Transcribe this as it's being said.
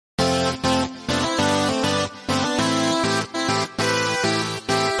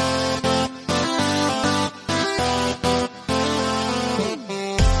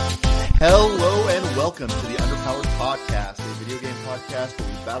Welcome to the Underpowered Podcast, a video game podcast where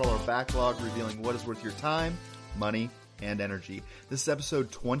we battle our backlog, revealing what is worth your time, money, and energy. This is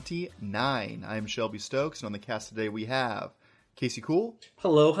episode 29. I am Shelby Stokes, and on the cast today we have Casey Cool.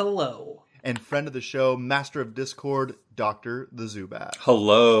 Hello, hello. And friend of the show, master of Discord, Dr. the Zubat.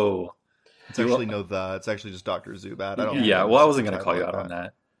 Hello. It's actually it's actually just Dr. Zubat. I don't. Yeah, well, I wasn't going to call you out on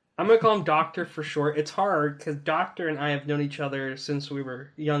that. I'm going to call him Doctor for short. It's hard because Doctor and I have known each other since we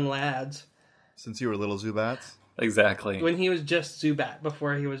were young lads. Since you were little Zubats? Exactly. When he was just Zubat,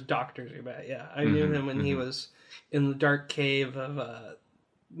 before he was Dr. Zubat, yeah. I knew him when he was in the dark cave of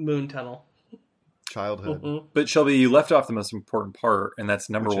Moon Tunnel. Childhood. Mm-hmm. But Shelby, you left off the most important part, and that's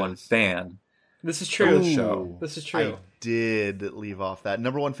number one fan. This is true. Of the show. This is true. I did leave off that.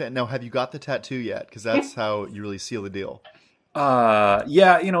 Number one fan. Now, have you got the tattoo yet? Because that's how you really seal the deal. Yeah,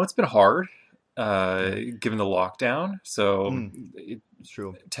 it's been hard, given the lockdown. So It's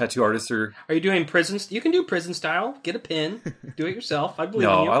true. Tattoo artists are... Are you doing prison? You can do prison style. Get a pin. Do it yourself. I believe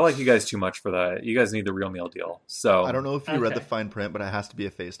in No, you. I like you guys too much for that. You guys need the real meal deal. So I don't know if you read Okay. the fine print, but it has to be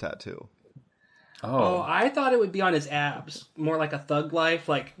a face tattoo. Oh, I thought it would be on his abs. More like a Thug Life,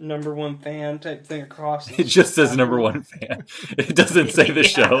 like number one fan type thing across. It just says number one fan. It doesn't say the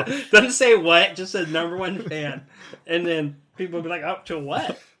show. Doesn't say what, it just says number one fan. And then people will be like, up to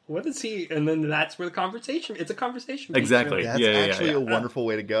what? What is he? And then that's where the conversation, it's a conversation piece, Exactly. really. That's Yeah, actually yeah. a wonderful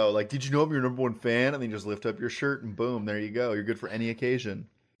way to go. Like, did you know I'm your number one fan? And then you just lift up your shirt and boom, there you go. You're good for any occasion.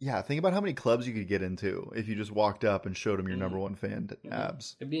 Yeah, think about how many clubs you could get into if you just walked up and showed them your number one fan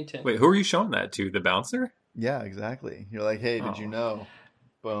abs. It'd be intense. Wait, who are you showing that to? The bouncer? Yeah, exactly. You're like, hey, did you know?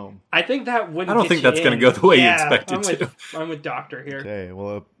 Boom. I think that wouldn't I don't get think you that's going in. to go the way you Yeah, expect it I'm to. I'm with Doctor here. Okay,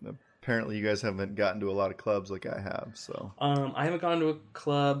 well, apparently you guys haven't gotten to a lot of clubs like I have, so. I haven't gone to a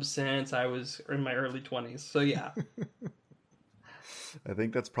club since I was in my early 20s. So yeah. I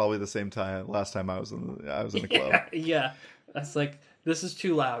think that's probably the same time last time I was in a club. Yeah. That's like, this is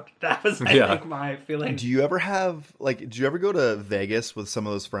too loud. That was, I Yeah. think, my feeling. Do you ever go to Vegas with some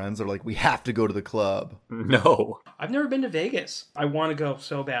of those friends that are like, we have to go to the club? No. I've never been to Vegas. I want to go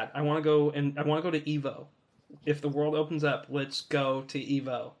so bad. I want to go to Evo. If the world opens up, let's go to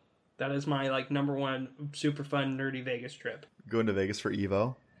Evo. That is my number one super fun nerdy Vegas trip. Going to Vegas for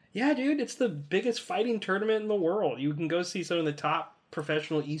Evo? Yeah, dude, it's the biggest fighting tournament in the world. You can go see some of the top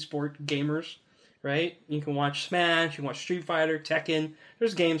professional esport gamers, right? You can watch Smash, you can watch Street Fighter, Tekken.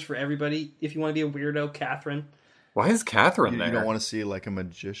 There's games for everybody. If you want to be a weirdo, Catherine. Why is Catherine there? You don't want to see like a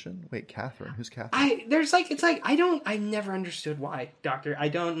magician? Wait, Catherine? Who's Catherine? I never understood why, Doctor. I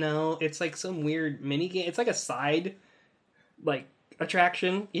don't know. It's like some weird mini game. It's like a side,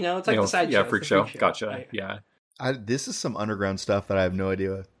 attraction. It's like the side show. Yeah, It's freak the show. freak Gotcha. Yeah. This is some underground stuff that I have no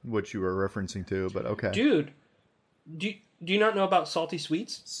idea what you were referencing to, but okay. Dude, do you not know about salty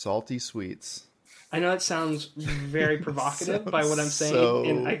sweets? Salty sweets. I know it sounds very provocative by what I'm saying, so-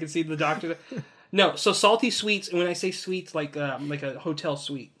 and I can see the doctor. No, so salty sweets, and when I say sweets, like a hotel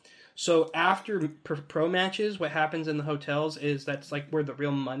suite. So after pro matches, what happens in the hotels is that's like where the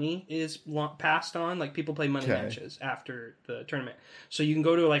real money is passed on. Like people play money matches after the tournament. So you can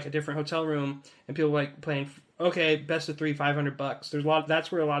go to a different hotel room, and people playing. Okay, best of $3, $500. There's a lot.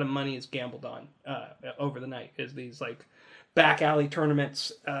 That's where a lot of money is gambled on over the night. Is these back alley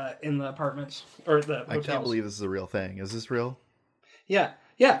tournaments in the apartments or the hotels. I can't believe this is a real thing. Is this real? Yeah,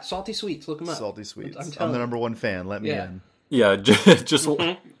 salty sweets. Look them up. Salty sweets. I'm I'm telling the you. number one fan. Let me in. Yeah, just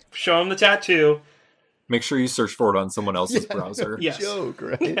Show them the tattoo. make sure you search for it on someone else's browser. Yes. Joke,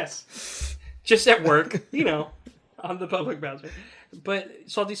 right? Yes. Just at work, on the public browser. But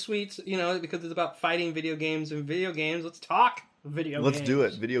salty sweets, because it's about fighting video games and video games. Let's talk video games. Let's do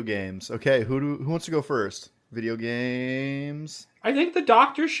it. Video games. Okay, who wants to go first? Video games. I think the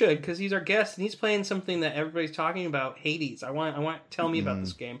doctor should, because he's our guest and he's playing something that everybody's talking about. Hades. Tell me about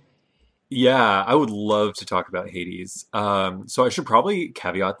this game. Yeah, I would love to talk about Hades. So I should probably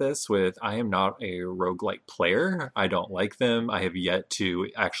caveat this with I am not a roguelike player. I don't like them. I have yet to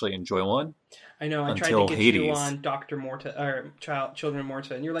actually enjoy one. I know. I tried Until to get you Hades. on Dr. Morta or Children of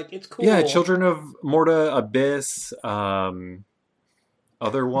Morta, and you're like, it's cool. Yeah, Children of Morta, Abyss, other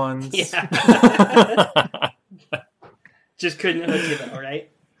ones. Yeah. Just couldn't hook you though,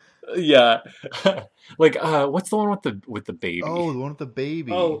 right? Yeah. What's the one with the baby? Oh, the one with the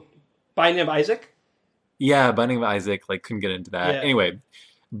baby. Oh, Binding of Isaac? Yeah, Binding of Isaac, couldn't get into that. Yeah. Anyway,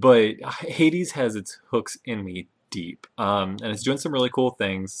 but Hades has its hooks in me deep. And it's doing some really cool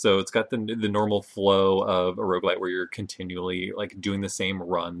things. So it's got the normal flow of a roguelite where you're continually doing the same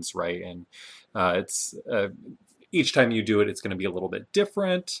runs, right? And it's each time you do it, it's going to be a little bit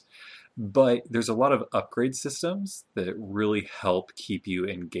different. But there's a lot of upgrade systems that really help keep you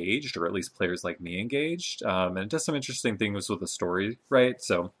engaged, or at least players like me engaged. And it does some interesting things with the story, right?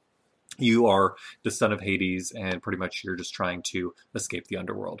 So you are the son of Hades, and pretty much you're just trying to escape the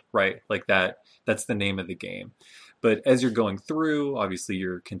underworld, right? Like that's the name of the game. But as you're going through, obviously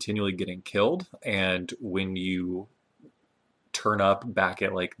you're continually getting killed, and when you turn up back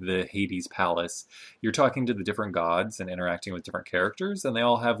at like the Hades palace, you're talking to the different gods and interacting with different characters, and they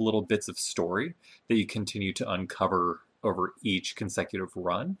all have little bits of story that you continue to uncover over each consecutive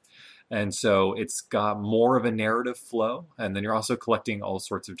run. And so it's got more of a narrative flow. And then you're also collecting all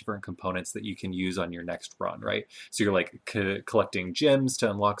sorts of different components that you can use on your next run, right? So you're like collecting gems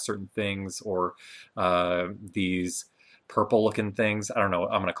to unlock certain things, or these purple looking things. I don't know.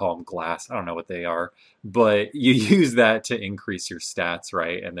 I'm going to call them glass. I don't know what they are. But you use that to increase your stats,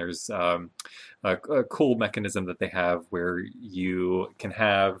 right? And there's a cool mechanism that they have where you can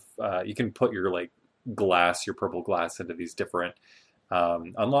have, you can put your like glass, your purple glass into these different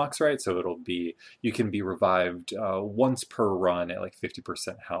unlocks, right? So it'll be, you can be revived once per run at like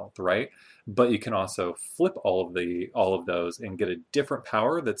 50% health, right? But you can also flip all of those and get a different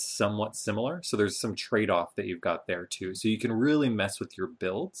power that's somewhat similar. So there's some trade-off that you've got there too. So you can really mess with your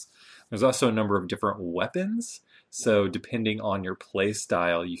builds. There's also a number of different weapons. So depending on your play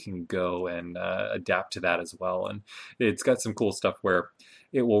style, you can go and adapt to that as well. And it's got some cool stuff where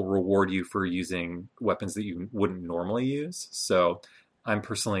it will reward you for using weapons that you wouldn't normally use. So I'm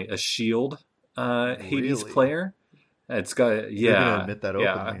personally a shield Hades Really? player. It's got, You're gonna yeah, admit that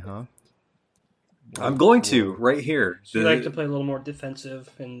yeah. openly, huh? I'm going to Whoa. right here. So you like to play a little more defensive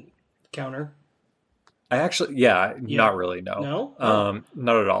and counter? I actually, yeah, Yeah. not really, no. No? Oh.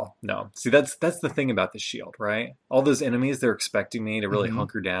 Not at all, no. See, that's the thing about the shield, right? All those enemies, they're expecting me to really Mhm.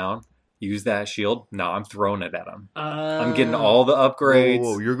 hunker down, use that shield. No, I'm throwing it at them. I'm Oh. getting all the upgrades.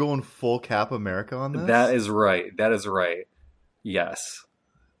 Whoa, you're going full Cap America on this? That is right. That is right. Yes.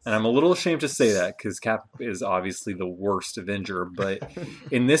 And I'm a little ashamed to say that because Cap is obviously the worst Avenger, but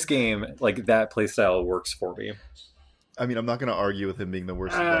in this game, like that playstyle works for me. I mean, I'm not going to argue with him being the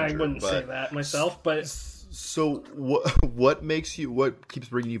worst I Avenger, wouldn't but say that myself, but so what keeps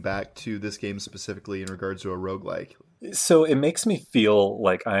bringing you back to this game specifically in regards to a roguelike? So it makes me feel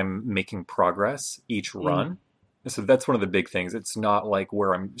like I'm making progress each run. So that's one of the big things. It's not like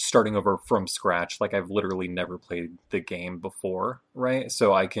where I'm starting over from scratch. Like I've literally never played the game before, right?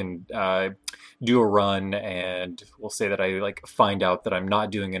 So I can do a run and we'll say that I like find out that I'm not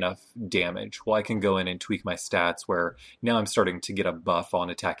doing enough damage. Well, I can go in and tweak my stats where now I'm starting to get a buff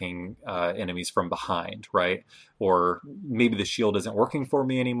on attacking enemies from behind, right? Or maybe the shield isn't working for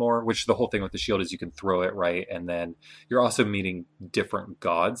me anymore, which the whole thing with the shield is you can throw it, right? And then you're also meeting different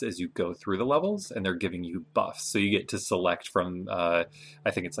gods as you go through the levels, and they're giving you buffs. So you get to select from, I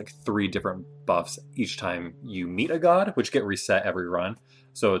think it's like 3 different buffs each time you meet a god, which get reset every run.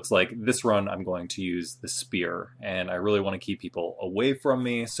 So it's like this run, I'm going to use the spear, and I really want to keep people away from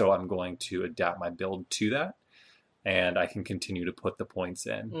me, so I'm going to adapt my build to that, and I can continue to put the points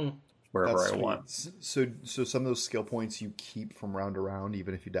in wherever That's I sweet. want. So some of those skill points you keep from round to round,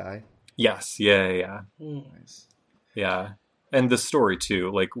 even if you die. Yes, yeah. Nice. Yeah. And the story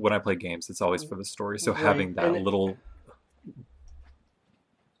too. Like when I play games, it's always for the story. So Right. having that And little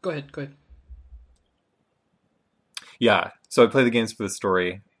Go ahead. yeah. So I play the games for the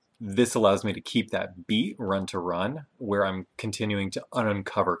story. This allows me to keep that beat run to run where I'm continuing to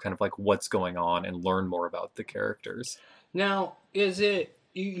uncover kind of like what's going on and learn more about the characters. Now, is it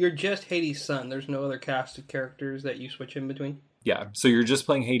you're just Hades' son? There's no other cast of characters that you switch in between? Yeah. So you're just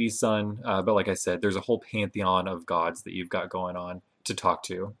playing Hades' son, but like I said, there's a whole pantheon of gods that you've got going on to talk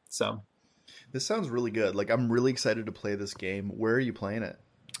to. So This sounds really good. Like I'm really excited to play this game. Where are you playing it?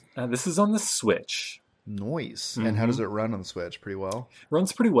 this is on the Switch. Nice. And how does it run on the Switch? Pretty well?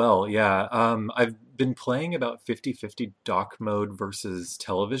 Runs pretty well, yeah. I've been playing about 50-50 dock mode versus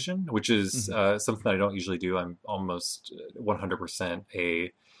television, which is something that I don't usually do. I'm almost 100%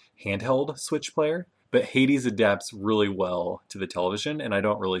 a handheld Switch player. But Hades adapts really well to the television, and I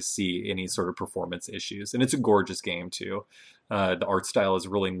don't really see any sort of performance issues. And it's a gorgeous game, too. The art style is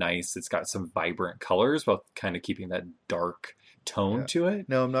really nice. It's got some vibrant colors while kind of keeping that dark tone to it.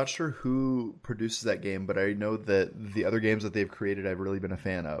 No, I'm not sure who produces that game, but I know that the other games that they've created I've really been a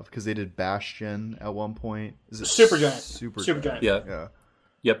fan of because they did Bastion at one point. Is it Supergiant. Supergiant. Yeah. Yeah.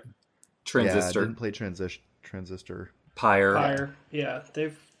 Yep. Yeah, I Transistor. didn't play Transistor. Pyre. Fire. Yeah,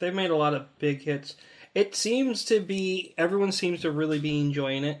 they've made a lot of big hits. It seems to be everyone seems to really be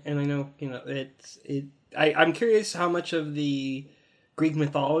enjoying it, and I know I'm curious how much of the Greek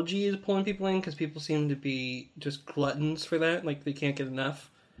mythology is pulling people in because people seem to be just gluttons for that, like they can't get enough.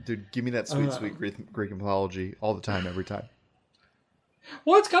 Dude, give me that sweet Greek mythology all the time, every time.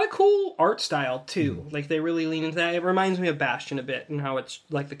 Well, it's got a cool art style too. Like they really lean into that. It reminds me of Bastion a bit and how it's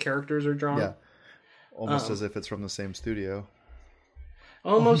like the characters are drawn. Yeah, almost as if it's from the same studio.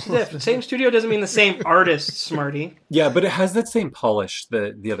 Almost as if. The same studio doesn't mean the same artist, Smarty. Yeah, but it has that same polish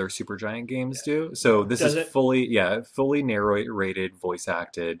that the other Supergiant games do. So this Does is it? fully narrated, voice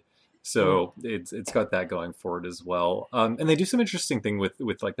acted. So it's got that going for it as well. And they do some interesting thing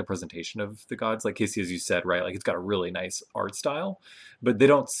with like the presentation of the gods, like Casey, as you said, right? Like it's got a really nice art style, but they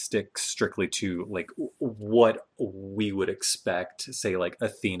don't stick strictly to like what we would expect, say, like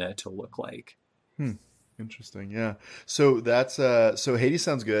Athena to look like. Interesting, yeah. So that's so Hades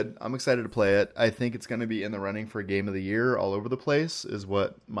sounds good. I'm excited to play it. I think it's going to be in the running for Game of the Year all over the place, is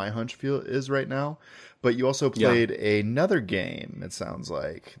what my hunch feel is right now. But you also played another game. It sounds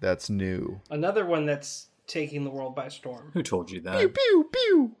like that's new. Another one that's taking the world by storm. Who told you that? Pew pew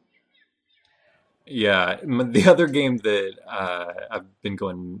pew. Yeah, the other game that I've been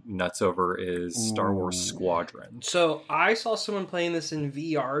going nuts over is Star Wars Squadron. So I saw someone playing this in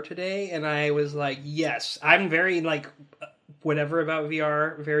VR today, and I was like, yes. I'm very, like, whatever about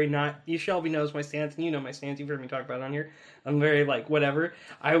VR. Very not... Shelby knows my stance, and you know my stance. You've heard me talk about it on here. I'm very, like, whatever.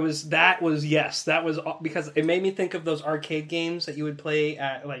 That was because it made me think of those arcade games that you would play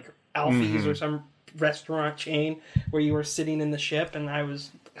at, like, Alfie's or some restaurant chain where you were sitting in the ship, and I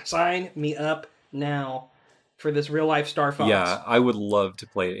was... Sign me up now for this real life Star Fox. Yeah, I would love to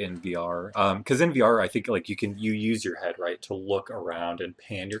play it in VR. Because in VR, I think like you use your head, right, to look around and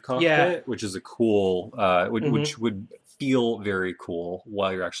pan your cockpit, which is a cool, which would feel very cool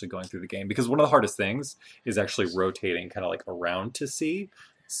while you're actually going through the game. Because one of the hardest things is actually rotating kind of like around to see.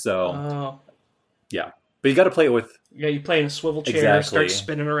 So, yeah. But you got to play it with... Yeah, you play in a swivel chair, start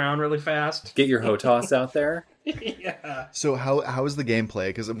spinning around really fast. Get your HOTAS out there. Yeah. So how is the gameplay?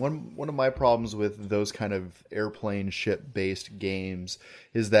 Because one of my problems with those kind of airplane ship based games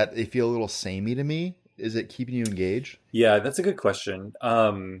is that they feel a little samey to me. Is it keeping you engaged? Yeah, that's a good question. I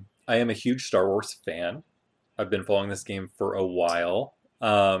am a huge Star Wars fan. I've been following this game for a while.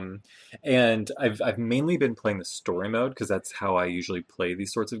 And I've mainly been playing the story mode because that's how I usually play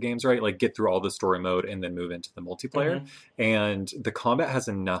these sorts of games, right? Like get through all the story mode and then move into the multiplayer. And the combat has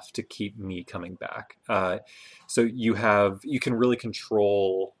enough to keep me coming back. So you can really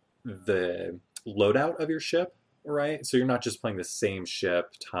control the loadout of your ship, right? So you're not just playing the same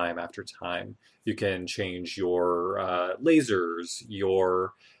ship time after time. You can change your lasers,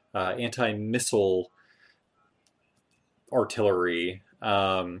 your anti-missile artillery,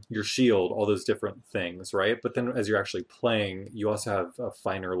 your shield, all those different things, right? But then as you're actually playing, you also have a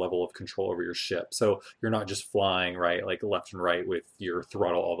finer level of control over your ship. So you're not just flying, right, like left and right with your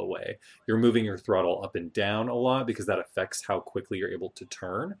throttle all the way. You're moving your throttle up and down a lot because that affects how quickly you're able to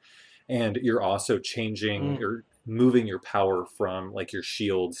turn. And you're also changing or moving your power from like your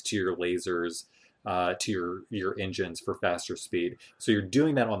shields to your lasers to your engines for faster speed. So you're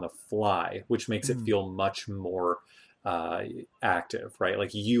doing that on the fly, which makes it feel much more active, right?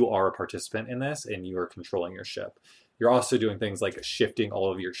 Like you are a participant in this and you are controlling your ship. You're also doing things like shifting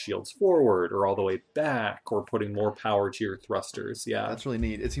all of your shields forward or all the way back or putting more power to your thrusters. Yeah. That's really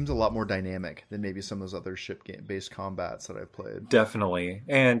neat. It seems a lot more dynamic than maybe some of those other ship based combats that I've played. Definitely.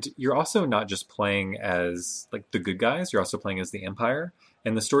 And you're also not just playing as like the good guys, you're also playing as the Empire.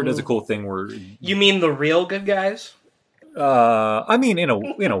 And the story does a cool thing where... You mean the real good guys? I mean, in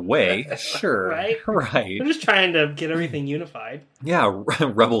a way, sure. Right? Right. I'm just trying to get everything unified. Yeah,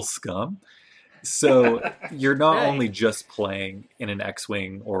 rebel scum. So you're not Right. only just playing in an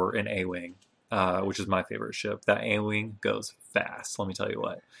X-Wing or an A-Wing, which is my favorite ship. That A-Wing goes fast, let me tell you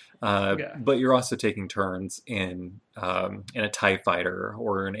what. But you're also taking turns in a TIE fighter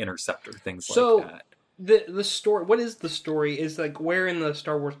or an interceptor, things like that. The story, what is the story? Is like where in the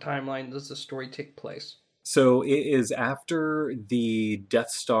Star Wars timeline does the story take place? So it is after the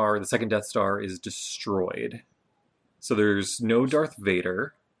Death Star, the second Death Star is destroyed. So there's no Darth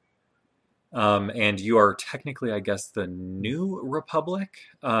Vader. And you are technically, I guess, the New Republic.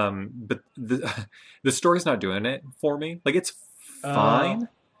 But the story's not doing it for me. Like, it's fine.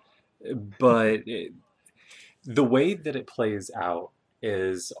 But the way that it plays out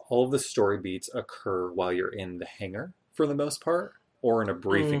is all of the story beats occur while you're in the hangar, for the most part, or in a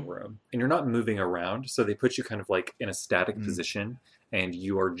briefing room. And you're not moving around, so they put you kind of like in a static position, and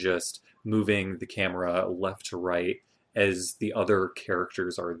you are just moving the camera left to right as the other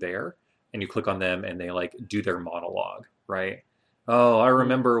characters are there. And you click on them, and they like do their monologue, right? Oh, I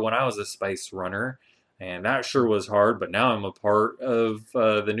remember when I was a Spice Runner, and that sure was hard, but now I'm a part of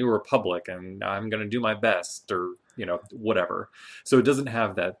the New Republic, and I'm going to do my best, or whatever. So it doesn't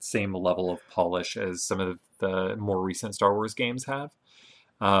have that same level of polish as some of the more recent Star Wars games have.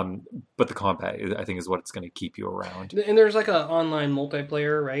 But the combat, I think, is what's going to keep you around. And there's like a online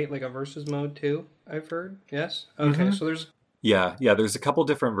multiplayer, right? Like a versus mode too, I've heard. Yes? Okay, so there's... Yeah, there's a couple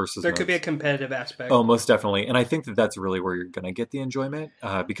different versus There modes. could be a competitive aspect. Oh, most definitely. And I think that that's really where you're going to get the enjoyment.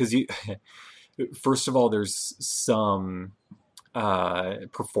 Because first of all, there's some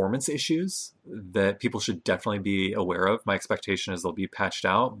performance issues that people should definitely be aware of. My expectation is they'll be patched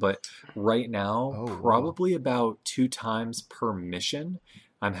out. But right now, probably about 2 times per mission,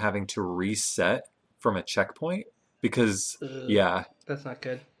 I'm having to reset from a checkpoint because, That's not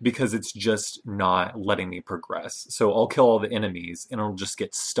good. because it's just not letting me progress. So I'll kill all the enemies and I'll just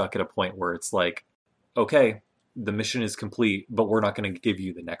get stuck at a point where it's like, okay, the mission is complete, but we're not going to give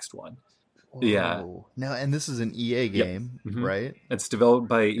you the next one. Whoa. Yeah. Now, and this is an EA game, right? It's developed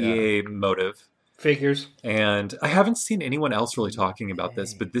by EA Motive. Figures. And I haven't seen anyone else really talking about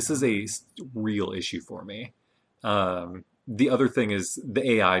this, but this is a real issue for me. The other thing is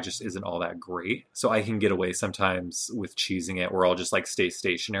the AI just isn't all that great. So I can get away sometimes with cheesing it where I'll just like stay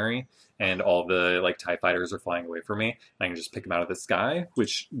stationary and all the like TIE fighters are flying away from me. I can just pick them out of the sky,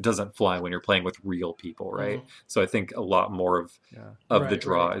 which doesn't fly when you're playing with real people, right? So I think a lot more of the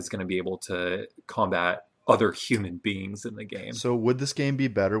draw is going to be able to combat other human beings in the game. So would this game be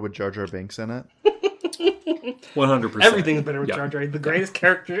better with Jar Jar Binks in it? 100%. Everything's better with Jar Jar. The greatest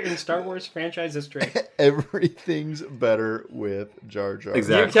character in Star Wars franchise history. Everything's better with Jar Jar.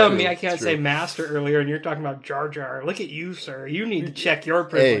 Exactly. You're telling me I can't say Master earlier, and you're talking about Jar Jar. Look at you, sir. You need to check your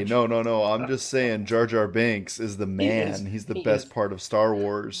privilege. Hey, no. I'm just saying Jar Jar Binks is the man. He's the best part of Star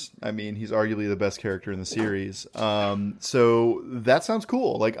Wars. I mean, he's arguably the best character in the series. So that sounds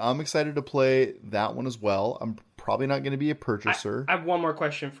cool. Like, I'm excited to play that one as well. I'm probably not going to be a purchaser. I have one more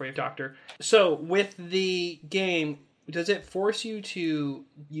question for you, Doctor. So, with the game, does it force you to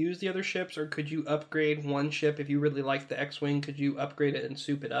use the other ships, or could you upgrade one ship if you really like the X-Wing? Could you upgrade it and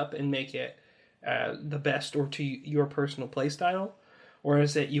soup it up and make it the best or to your personal playstyle? Or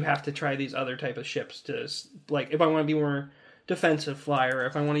is it you have to try these other type of ships to, like, if I want to be more defensive flyer,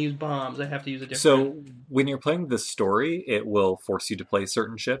 if I want to use bombs, I have to use a different... So when you're playing the story, it will force you to play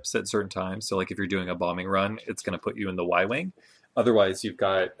certain ships at certain times. So like if you're doing a bombing run, it's going to put you in the Y-Wing. Otherwise, you've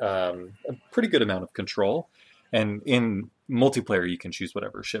got a pretty good amount of control. And in multiplayer, you can choose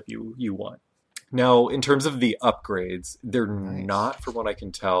whatever ship you want. Now, in terms of the upgrades, they're not, from what I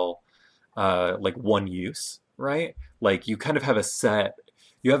can tell, like one use, right? Like you kind of have a set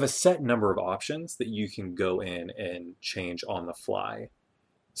number of options that you can go in and change on the fly.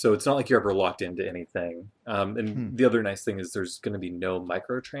 So it's not like you're ever locked into anything. And the other nice thing is there's going to be no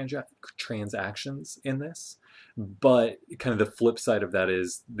microtransactions in this. But kind of the flip side of that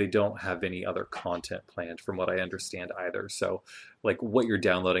is they don't have any other content planned from what I understand either. So like what you're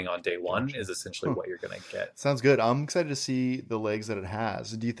downloading on day one is essentially what you're going to get. Sounds good. I'm excited to see the legs that it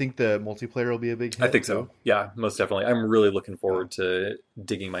has. Do you think the multiplayer will be a big hit? I think so. Yeah, most definitely. I'm really looking forward to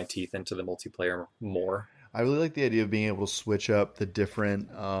digging my teeth into the multiplayer more. I really like the idea of being able to switch up the different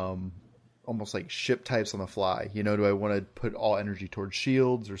almost like ship types on the fly. You know, do I want to put all energy towards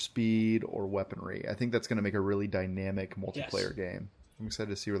shields or speed or weaponry? I think that's going to make a really dynamic multiplayer game. I'm excited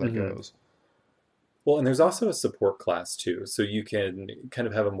to see where that goes. Well, and there's also a support class too. So you can kind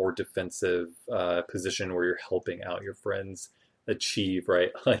of have a more defensive position where you're helping out your friends achieve, right,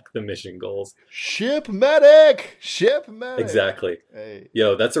 like the mission goals. Ship medic. Exactly. Hey.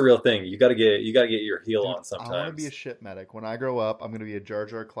 Yo, that's a real thing. You gotta get your heel on sometimes. I want to be a ship medic. When I grow up, I'm going to be a Jar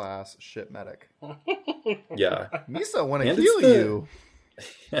Jar class ship medic. Yeah. Misa, want to heal you.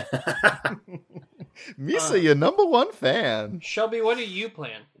 Misa, your number one fan. Shelby, what are you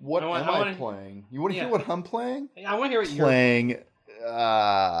playing? What am I playing? You want to hear what I'm playing? I want to hear what you're playing.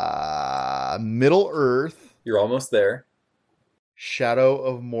 Middle Earth. You're almost there. Shadow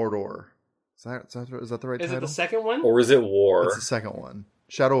of Mordor. Is that the right title? Is it the second one? Or is it War? It's the second one.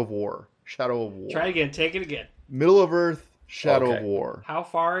 Shadow of War. Try again. Take it again. Middle of Earth. Shadow of War. How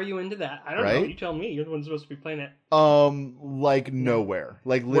far are you into that? I don't know. You tell me. You're the one supposed to be playing it. Like nowhere.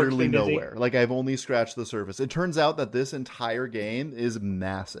 Like literally nowhere. Like I've only scratched the surface. It turns out that this entire game is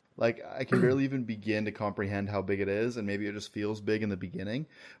massive. Like I can barely even begin to comprehend how big it is, and maybe it just feels big in the beginning.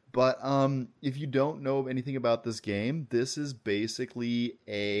 But if you don't know anything about this game, this is basically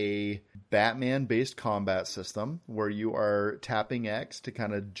a Batman-based combat system where you are tapping X to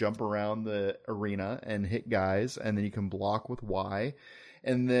kind of jump around the arena and hit guys, and then you can block with Y.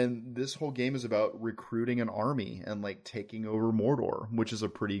 And then this whole game is about recruiting an army and like taking over Mordor, which is a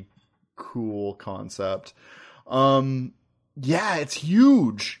pretty cool concept. Yeah, it's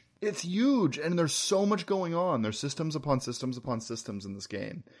huge. It's huge, and there's so much going on. There's systems upon systems upon systems in this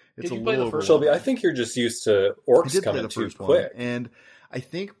game. It's Did a you play little the first Shelby, overwhelming. I think you're just used to I orcs did play coming the too first quick. one, and I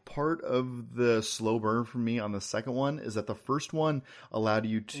think part of the slow burn for me on the second one is that the first one allowed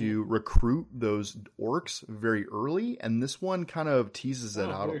you to recruit those orcs very early, and this one kind of teases it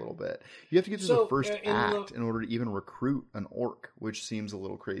out weird. a little bit. You have to get to So, the first in act in order to even recruit an orc, which seems a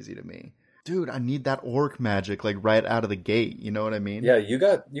little crazy to me. Dude, I need that orc magic like right out of the gate. You know what I mean? Yeah, you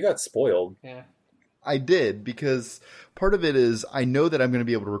got spoiled. Yeah. I did, because part of it is I know that I'm going to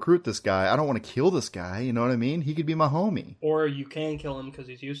be able to recruit this guy. I don't want to kill this guy. You know what I mean? He could be my homie. Or you can kill him because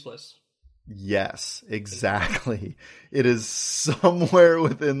he's useless. Yes, exactly. It is somewhere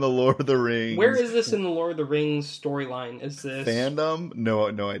within the Lord of the Rings. Where is this in the Lord of the Rings storyline? Is this fandom?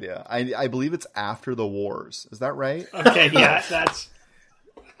 No idea. I believe it's after the wars. Is that right? Okay, yeah, that's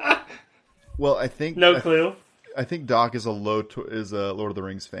Well, I think no clue. I think Doc is a Lord of the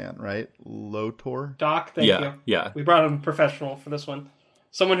Rings fan, right? Lotor? Doc, thank you. Yeah. We brought in a professional for this one.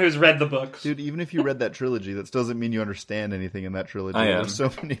 Someone who's read the books. Dude, even if you read that trilogy, that doesn't mean you understand anything in that trilogy. I am. There's so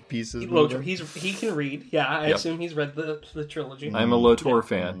many pieces. Lotor, he can read. Yeah, I Yep. assume he's read the trilogy. I'm a Lotor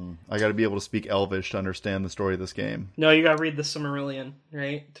fan. I got to be able to speak Elvish to understand the story of this game. No, you gotta read the Silmarillion,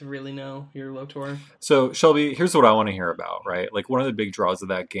 right? To really know your Lotor. So, Shelby, here's what I want to hear about, right? Like, one of the big draws of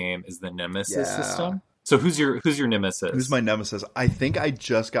that game is the Nemesis Yeah. system. So, who's your Nemesis? Who's my nemesis? I think I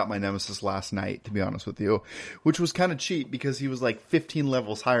just got my nemesis last night, to be honest with you, which was kind of cheap because he was like 15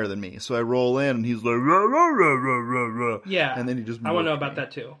 levels higher than me. So I roll in and he's like, rah, rah, rah, rah, rah, rah. Yeah. And then he just I want to know murked about me.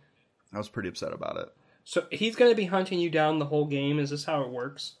 that too. I was pretty upset about it. So he's gonna be hunting you down the whole game. Is this how it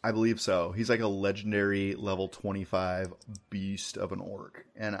works? I believe so. He's like a legendary level 25 beast of an orc.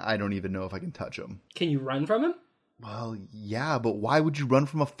 And I don't even know if I can touch him. Can you run from him? Well, yeah, but why would you run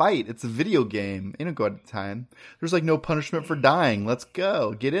from a fight? It's a video game. Ain't a good time. There's like no punishment for dying. Let's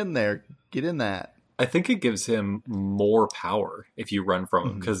go. Get in there. Get in that. I think it gives him more power if you run from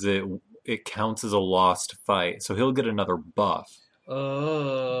him because it counts as a lost fight. So he'll get another buff.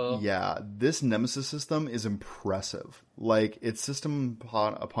 Oh. Yeah, this Nemesis system is impressive. Like, it's system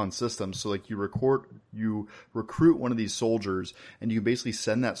upon system. So, like, you recruit one of these soldiers, and you basically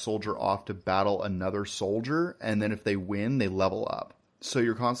send that soldier off to battle another soldier, and then if they win, they level up. So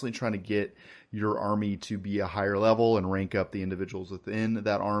you're constantly trying to get your army to be a higher level and rank up the individuals within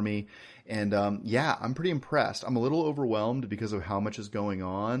that army. And yeah, I'm pretty impressed. I'm a little overwhelmed because of how much is going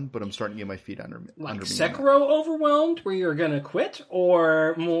on, but I'm starting to get my feet under Like me. Sekiro overwhelmed, where you're gonna quit,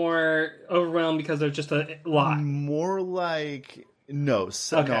 or more overwhelmed because there's just a lot? More like no,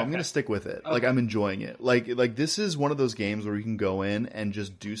 Okay, I'm gonna stick with it. Like, I'm enjoying it. Like this is one of those games where you can go in and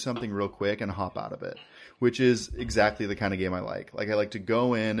just do something real quick and hop out of it, which is exactly the kind of game I like. Like, I like to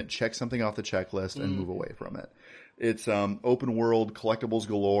go in, check something off the checklist, and move away from it. It's open world, collectibles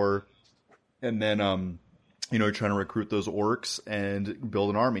galore, and then you're trying to recruit those orcs and build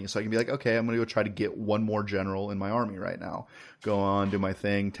an army. So I can be like, okay, I'm going to go try to get one more general in my army right now. Go on, do my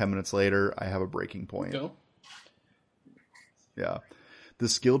thing. 10 minutes later, I have a breaking point. Go. Yeah. The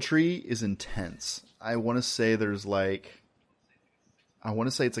skill tree is intense. I want to say it's like a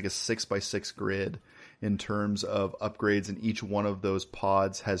 6x6 grid in terms of upgrades, and each one of those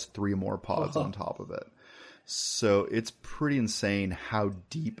pods has 3 more pods on top of it. So it's pretty insane how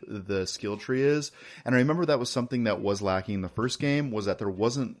deep the skill tree is. And I remember that was something that was lacking in the first game, was that there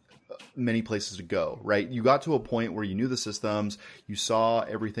wasn't many places to go, right? You got to a point where you knew the systems, you saw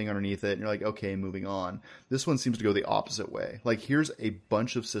everything underneath it, and you're like, okay, moving on. This one seems to go the opposite way. Like, here's a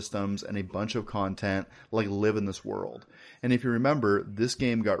bunch of systems and a bunch of content, like, live in this world. And if you remember, this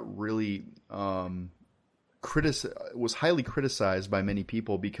game got really was highly criticized by many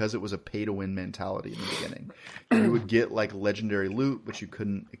people because it was a pay-to-win mentality in the beginning. You would get like legendary loot, but you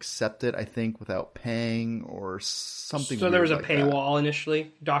couldn't accept it, I think, without paying or something. So there was a like paywall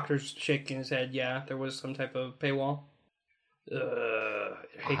initially. Doctor's shaking his head. Yeah, there was some type of paywall.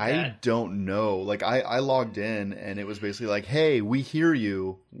 I don't know. Like, I logged in and it was basically like, hey, we hear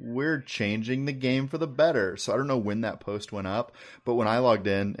you. We're changing the game for the better. So I don't know when that post went up, but when I logged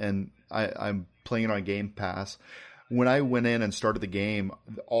in, and I'm playing it on Game Pass, when I went in and started the game,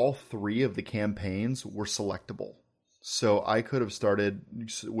 all 3 of the campaigns were selectable. So I could have started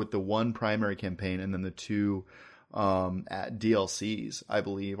with the 1 primary campaign, and then the 2 DLCs, I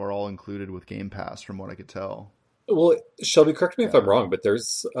believe, are all included with Game Pass from what I could tell. Well, Shelby, correct me if I'm wrong, but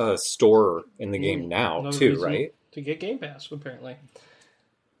there's a store in the game now No too, reason right? To get Game Pass, apparently.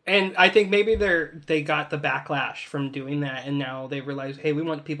 And I think maybe they got the backlash from doing that, and now they realize, hey, we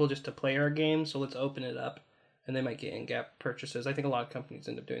want people just to play our game, so let's open it up, and they might get in-gap purchases. I think a lot of companies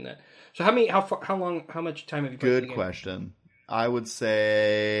end up doing that. So how much time have you played the Good game? question. I would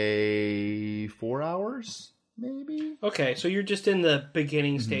say 4 hours, maybe. Okay, so you're just in the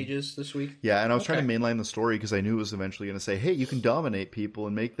beginning stages this week. Yeah, and I was trying Okay. to mainline the story because I knew it was eventually going to say, hey, you can dominate people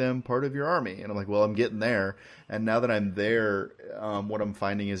and make them part of your army. And I'm like, well, I'm getting there. And now that I'm there, what I'm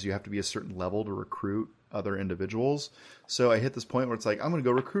finding is you have to be a certain level to recruit other individuals. So I hit this point where it's like, I'm going to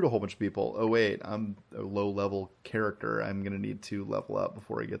go recruit a whole bunch of people. Oh, wait, I'm a low-level character. I'm going to need to level up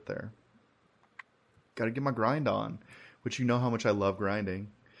before I get there. Got to get my grind on, which you know how much I love grinding.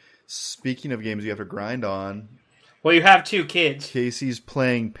 Speaking of games you have to grind on, Well, you have 2 kids. Casey's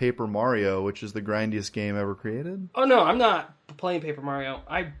playing Paper Mario, which is the grindiest game ever created. Oh no, I'm not playing Paper Mario.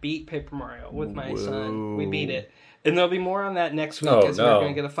 I beat Paper Mario with my son. We beat it. And there'll be more on that next week Oh, because we're no.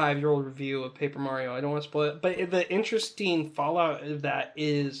 going to get a 5-year-old review of Paper Mario. I don't want to spoil it. But the interesting fallout of that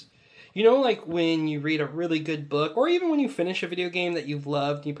is, you know, like when you read a really good book, or even when you finish a video game that you've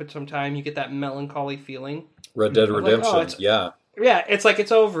loved and you put some time, you get that melancholy feeling. Red Dead Like, Redemption, oh, it's- yeah. Yeah, it's like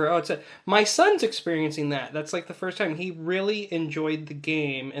it's over. Oh, my son's experiencing that. That's like the first time he really enjoyed the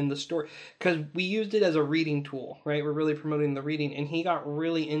game and the story because we used it as a reading tool, right? We're really promoting the reading, and he got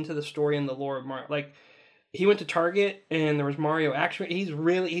really into the story and the lore of Mario. Like he went to Target and there was Mario action.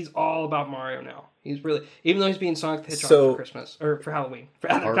 He's all about Mario now. He's really, even though he's being Sonic the Hedgehog So- for Christmas or for Halloween,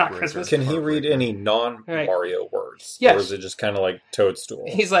 not Heartbreaker. Christmas. Can he read any non-Mario words? Yes. Or is it just kind of like Toadstool?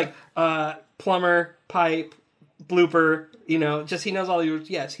 He's like plumber, pipe, blooper, you know, just he knows all the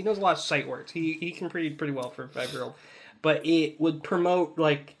yes, he knows a lot of sight words. He can read pretty well for a 5-year-old. But it would promote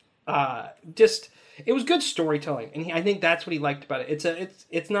like just it was good storytelling, and I think that's what he liked about it.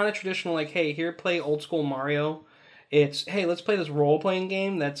 It's not a traditional like, hey, here play old school Mario. It's hey, let's play this role playing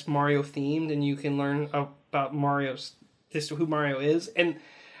game that's Mario themed, and you can learn about Mario's just who Mario is. And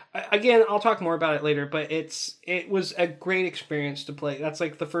again, I'll talk more about it later, but it was a great experience to play. That's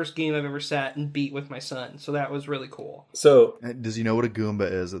like the first game I've ever sat and beat with my son, so that was really cool. So, Does he know what a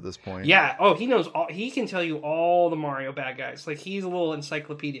Goomba is at this point? Yeah. Oh, he knows all. He can tell you all the Mario bad guys. Like he's a little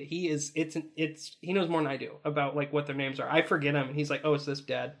encyclopedia. He is. He knows more than I do about like what their names are. I forget them, and he's like, "Oh, it's this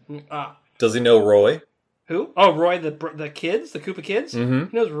dad." does he know Roy? Who? Oh, Roy, the kids, the Koopa kids. Mhm.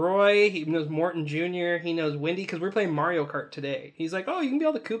 He knows Roy. He knows Morton Jr. He knows Wendy because we're playing Mario Kart today. He's like, "Oh, you can be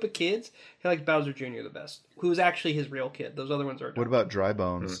all the Koopa kids." He likes Bowser Jr. the best, who's actually his real kid. Those other ones are. What about Dry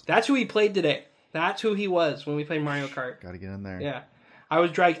Bones? That's who he played today. That's who he was when we played Mario Kart. Got to get in there. Yeah. I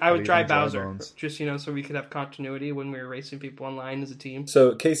would dry eat them dry Bowser, bones. just so we could have continuity when we were racing people online as a team.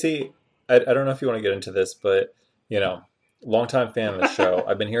 So, Casey, I don't know if you want to get into this, but, longtime fan of the show.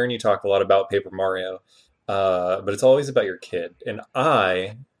 I've been hearing you talk a lot about Paper Mario, but it's always about your kid. And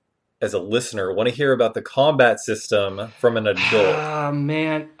I, as a listener, want to hear about the combat system from an adult. Ah,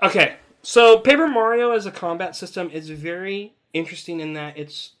 man. Okay, so Paper Mario as a combat system is very interesting in that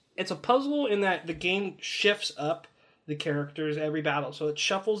it's a puzzle in that the game shifts up the characters every battle. So it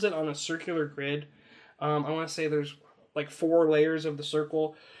shuffles it on a circular grid. I want to say there's like 4 layers of the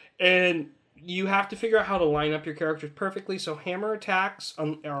circle, and you have to figure out how to line up your characters perfectly. So hammer attacks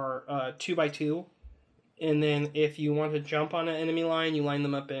are 2x2, and then if you want to jump on an enemy line, you line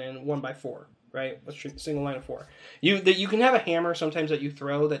them up in 1x4. Right, a single line of 4. You can have a hammer sometimes that you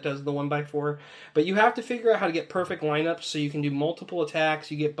throw that does the 1x4, but you have to figure out how to get perfect lineups so you can do multiple attacks.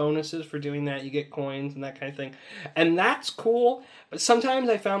 You get bonuses for doing that. You get coins and that kind of thing, and that's cool. But sometimes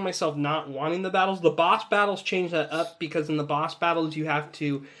I found myself not wanting the battles. The boss battles change that up because in the boss battles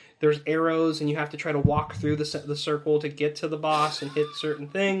there's arrows and you have to try to walk through the circle to get to the boss and hit certain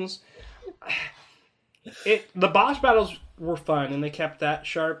things. The boss battles were fun and they kept that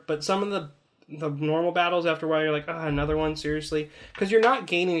sharp, but some of the normal battles after a while you're like, another one, seriously, because you're not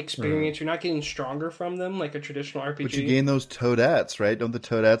gaining experience, you're not getting stronger from them like a traditional RPG. But you gain those toadettes, right? Don't the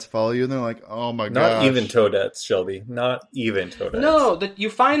toadettes follow you? And they're like, oh my god. Not even toadettes, Shelby. Not even toadettes. No, that you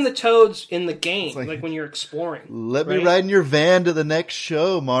find the toads in the game, like- like when you're exploring. Let me right? ride in your van to the next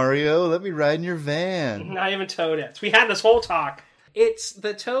show, Mario. Let me ride in your van. Not even toadettes. We had this whole talk. It's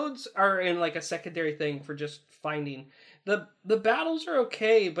the toads are in like a secondary thing for just finding. The battles are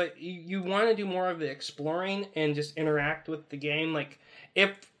okay, but you want to do more of the exploring and just interact with the game. Like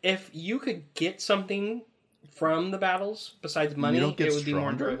if you could get something from the battles besides money, don't get it would be more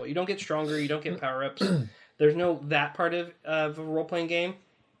stronger? enjoyable. You don't get stronger. You don't get power ups. There's no that part of a role playing game.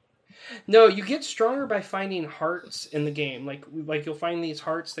 No, you get stronger by finding hearts in the game. Like you'll find these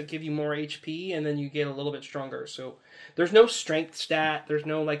hearts that give you more HP, and then you get a little bit stronger. So there's no strength stat. There's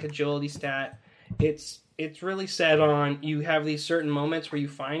no like agility stat. It's really set on you have these certain moments where you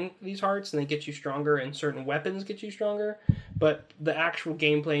find these hearts and they get you stronger, and certain weapons get you stronger. But the actual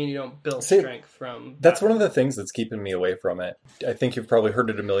gameplay, you don't build strength from. That's one of the things that's keeping me away from it. I think you've probably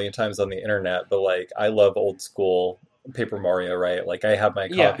heard it a million times on the internet, but like I love old school Paper Mario, right? Like I have my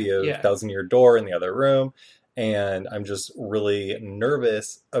Yeah, copy of yeah. Thousand Year Door in the other room, and I'm just really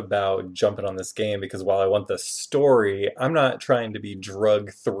nervous about jumping on this game because while I want the story, I'm not trying to be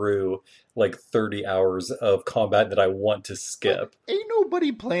drugged through like 30 hours of combat that I want to But skip. ain't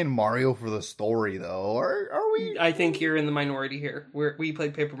nobody playing Mario for the story, though. Are we? I think you're in the minority here. We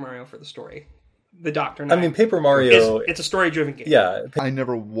played Paper Mario for the story. The Doctor I mean, Knight. Paper Mario, It's a story-driven game. yeah, I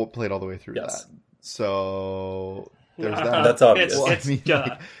never played all the way through yes, that. So there's Uh-huh. that. that's obvious. Well, I It's mean, duh.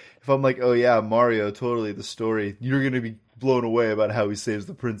 like, if I'm like, oh yeah, Mario, totally the story, you're gonna be blown away about how he saves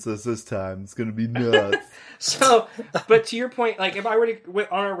the princess this time. It's gonna be nuts. So, but to your point, like if I were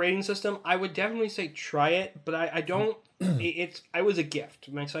to on our rating system, I would definitely say try it. But I don't. I was a gift.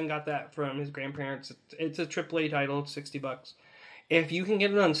 My son got that from his grandparents. It's a AAA title. It's $60. If you can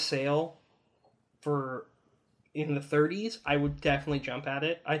get it on sale for in the 30s, I would definitely jump at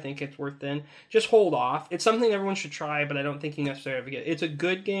it. I think it's worth then. Just hold off. It's something everyone should try, but I don't think you necessarily get it. It's a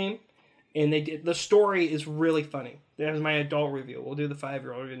good game, and the story is really funny. There's my adult review. We'll do the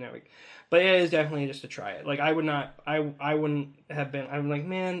 5-year-old review next week. But it is definitely just to try it. Like I would not I wouldn't have been I'm like,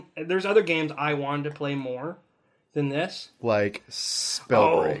 man, there's other games I wanted to play more than this. Like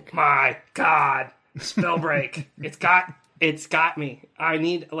Spellbreak. Oh my god. Spellbreak. it's got me. I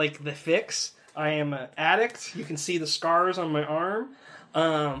need like the fix. I am an addict. You can see the scars on my arm.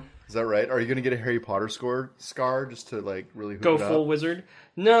 Is that right? Are you gonna get a Harry Potter scar just to like really hook Go it up? full wizard.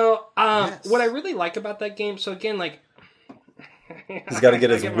 No, Yes. what I really like about that game, so again, like He's got to get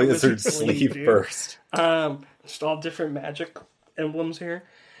his I my wizard sleeve dude. first. Just all different magic emblems here.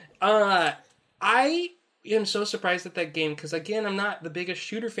 I am so surprised at that game because again, I'm not the biggest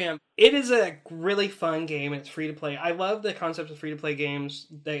shooter fan. It is a really fun game. It's free to play. I love the concept of free to play games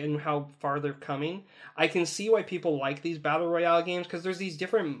and how far they're coming. I can see why people like these battle royale games because there's these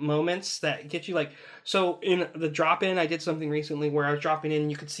different moments that get you like. So in the drop in, I did something recently where I was dropping in,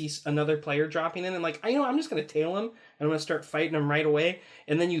 and you could see another player dropping in, and like I'm just gonna tail him and I'm gonna start fighting him right away.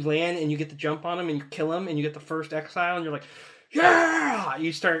 And then you land and you get to jump on him and you kill him and you get the first exile and you're like, yeah!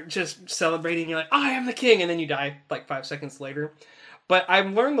 You start just celebrating. You're like, I am the king, and then you die like 5 seconds later. But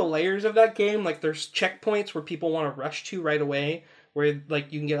I've learned the layers of that game. Like there's checkpoints where people want to rush to right away, where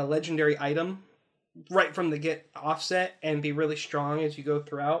like you can get a legendary item right from the get offset and be really strong as you go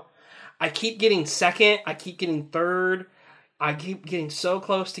throughout. I keep getting second. I keep getting third. I keep getting so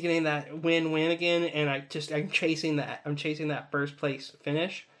close to getting that win-win again, and I'm chasing that. I'm chasing that first place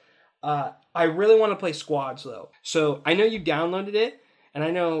finish. I really want to play squads though. So I know you downloaded it, and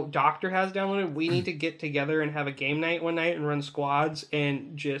I know Doctor has downloaded. We need to get together and have a game night one night and run squads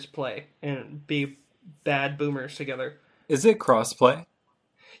and just play and be bad boomers together. Is it crossplay?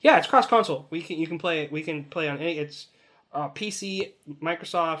 Yeah, it's cross console. We can play on any. It's PC,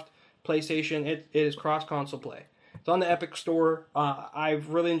 Microsoft, PlayStation. It is cross console play. It's on the Epic Store. I've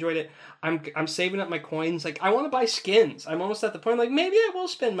really enjoyed it. I'm saving up my coins. Like I want to buy skins. I'm almost at the point like maybe I will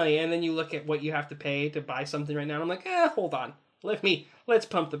spend money. And then you look at what you have to pay to buy something right now. And I'm like, hold on. Let's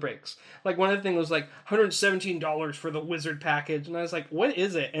pump the brakes. Like one of the things was like $117 for the wizard package, and I was like, what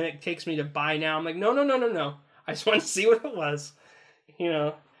is it? And it takes me to buy now. I'm like, no. I just want to see what it was.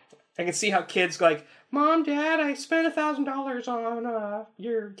 I can see how kids go like, Mom, Dad, I spent $1,000 on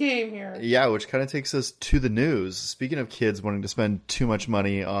your game here. Yeah, which kind of takes us to the news. Speaking of kids wanting to spend too much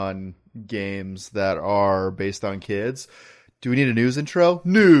money on games that are based on kids, do we need a news intro?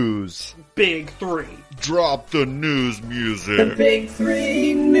 News! Big 3. Drop the news music! Big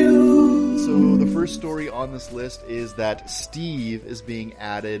 3 news! So the first story on this list is that Steve is being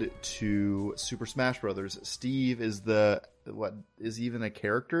added to Super Smash Bros. Steve is is even a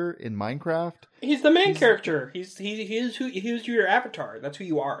character in Minecraft? He's the main character. He's your avatar. That's who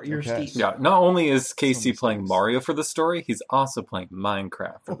you are. You're Okay. Steve. Yeah, not only is Casey playing Mario for the story, he's also playing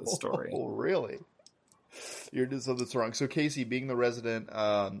Minecraft for the story. Oh, really? You're just so that's wrong. So Casey, being the resident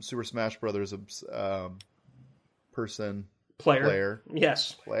Super Smash Brothers Player.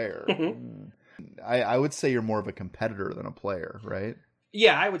 Yes. Player. I would say you're more of a competitor than a player, right?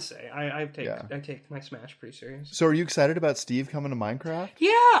 Yeah, I would say. I take my Smash pretty serious. So are you excited about Steve coming to Minecraft? Yeah,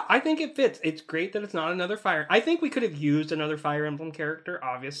 I think it fits. It's great that it's not another Fire. I think we could have used another Fire Emblem character,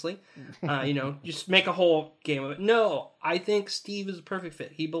 obviously. Just make a whole game of it. No, I think Steve is a perfect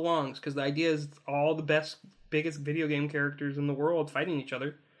fit. He belongs, because the idea is all the biggest video game characters in the world fighting each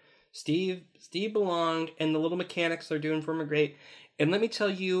other. Steve belonged, and the little mechanics they're doing for him are great. And let me tell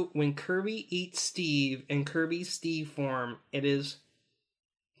you, when Kirby eats Steve in Kirby's Steve form, it is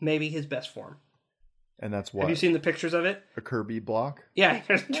maybe his best form. And that's what? Have you seen the pictures of it? A Kirby block? Yeah,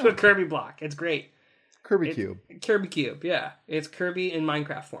 do a Kirby block. It's great. Kirby Cube. Kirby Cube, yeah. It's Kirby in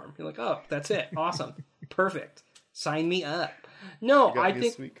Minecraft form. You're like, oh, that's it. Awesome. Perfect. Sign me up. No, You got I me a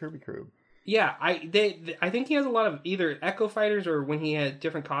think sweet Kirby crew. yeah, I think he has a lot of either Echo Fighters or when he had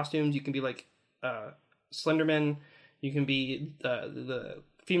different costumes, you can be like Slenderman, you can be the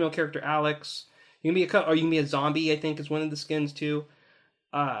female character Alex, you can be or you can be a zombie. I think is one of the skins too.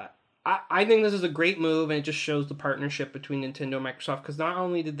 I think this is a great move, and it just shows the partnership between Nintendo and Microsoft because not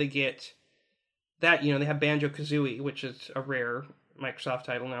only did they get that, they have Banjo-Kazooie, which is a rare Microsoft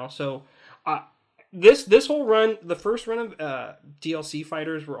title now. So this whole run, the first run of DLC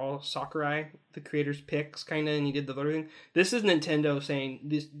fighters were all Sakurai, the creator's picks, kind of, and he did the other thing. This is Nintendo saying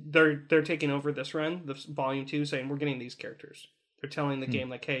they're taking over this run, this Volume 2, saying we're getting these characters. They're telling the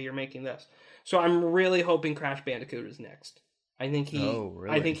game like, hey, you're making this. So I'm really hoping Crash Bandicoot is next. I think he. Oh,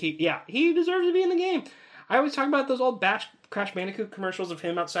 really? I think he deserves to be in the game. I always talk about those old Crash Bandicoot commercials of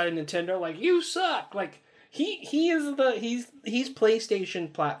him outside of Nintendo, like you suck. Like he's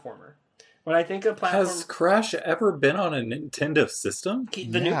PlayStation platformer. When I think of platform, Has Crash ever been on a Nintendo system?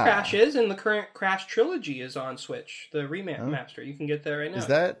 the new Crash is, and the current Crash trilogy is on Switch. The remaster, you can get there right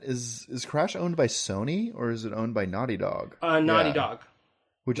now. Is Crash owned by Sony or is it owned by Naughty Dog? Naughty Dog.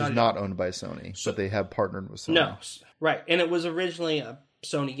 Which is not owned by Sony, but they have partnered with Sony. No, right. And it was originally a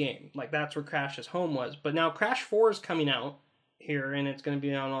Sony game. Like, that's where Crash's home was. But now Crash 4 is coming out here, and it's going to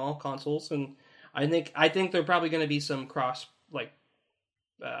be on all consoles. And I think there'll probably going to be some cross,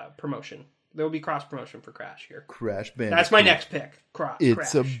 promotion. There will be cross promotion for Crash here. Crash Bandicoot. That's my next pick.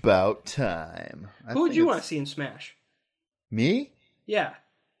 It's Crash. about time. Who would you want to see in Smash? Me? Yeah.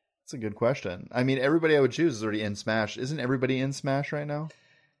 That's a good question. I mean, everybody I would choose is already in Smash. Isn't everybody in Smash right now?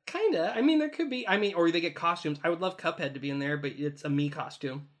 Kinda. I mean, there could be. Or they get costumes. I would love Cuphead to be in there, but it's a me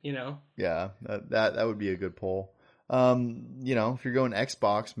costume. Yeah, that would be a good poll. If you're going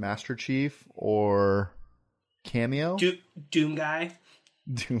Xbox, Master Chief or Cameo, Doom Guy.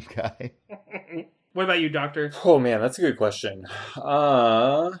 Doom Guy. What about you, Doctor? Oh man, that's a good question.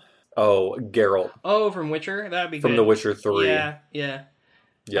 Geralt. Oh, from Witcher. That'd be from good. The Witcher 3. Yeah.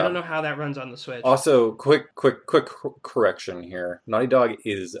 I don't know how that runs on the Switch. Also, quick correction here. Naughty Dog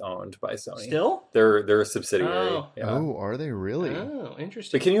is owned by Sony. Still? They're a subsidiary. Oh. Yeah. Oh, are they really? Oh,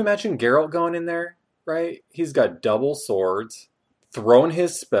 interesting. But can you imagine Geralt going in there, right? He's got double swords, throwing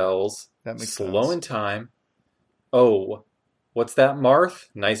his spells, That makes slow in sense. time. Oh, what's that, Marth?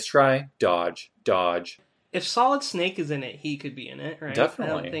 Nice try. Dodge. If Solid Snake is in it, he could be in it, right?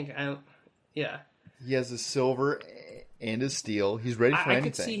 Definitely. Yeah. He has his silver and his steel. He's ready for anything. I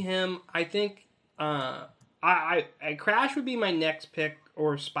could see him. I think Crash would be my next pick,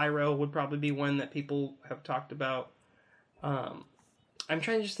 or Spyro would probably be one that people have talked about. I'm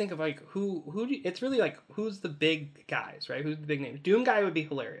trying to just think of it's really like who's the big guys, right? Who's the big names? Doom Guy would be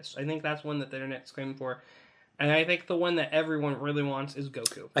hilarious. I think that's one that the internet's claiming for. And I think the one that everyone really wants is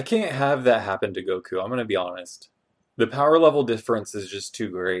Goku. I can't have that happen to Goku. I'm going to be honest. The power level difference is just too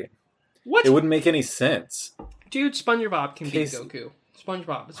great. What? It wouldn't make any sense. Dude, SpongeBob can beat Goku.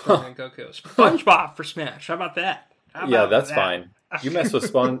 SpongeBob is better than Goku. SpongeBob for Smash. How about that? That's fine. You mess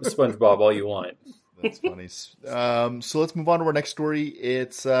with SpongeBob all you want. That's funny. So let's move on to our next story.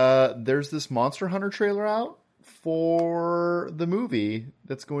 It's there's this Monster Hunter trailer out for the movie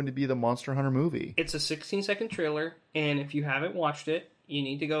that's going to be the Monster Hunter movie. It's a 16-second trailer, and if you haven't watched it, you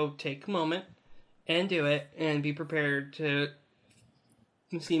need to go take a moment and do it, and be prepared to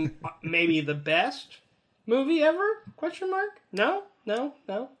see maybe the best movie ever? Question mark? No.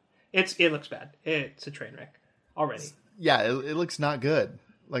 It looks bad. It's a train wreck already. Yeah, it looks not good.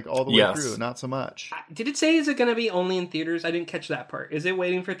 Like all the way through, not so much. Did it say, is it going to be only in theaters? I didn't catch that part. Is it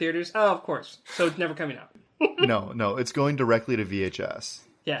waiting for theaters? Oh, of course. So it's never coming out. No, it's going directly to VHS.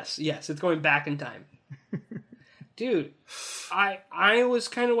 Yes, it's going back in time. Dude, I was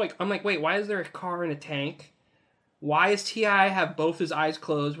kind of like, I'm like, wait, why is there a car and a tank? Why does T.I. have both his eyes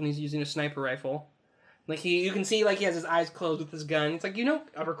closed when he's using a sniper rifle? Like, you can see, like, he has his eyes closed with his gun. It's like, you don't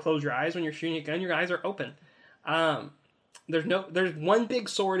ever close your eyes when you're shooting a gun. Your eyes are open. There's one big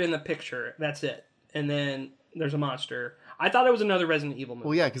sword in the picture. That's it. And then there's a monster. I thought it was another Resident Evil movie.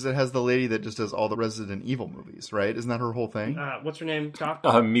 Well, yeah, because it has the lady that just does all the Resident Evil movies, right? Isn't that her whole thing? What's her name?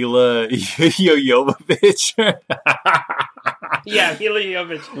 Mila Jovovich. Yeah, Mila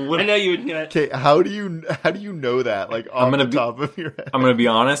Jovovich. I know you would know it. Okay, how do you know that? Like off the top of your head? I'm going to be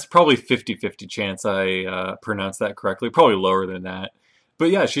honest. Probably 50-50 chance I pronounced that correctly. Probably lower than that. But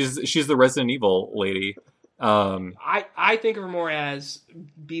yeah, she's the Resident Evil lady. I think of her more as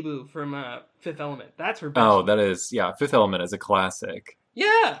Bibu from Fifth Element. That's her best. Oh, that is, Fifth Element is a classic.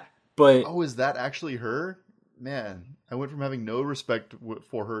 Yeah. But is that actually her? man, I went from having no respect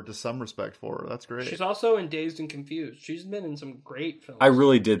for her to some respect for her. That's great. She's also in Dazed and Confused. She's been in some great films. I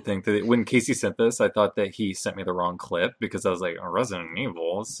really did think that when Casey sent this, I thought that he sent me the wrong clip because I was like, oh, Resident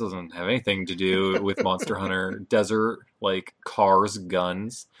Evil, this doesn't have anything to do with Monster Hunter, desert, like cars,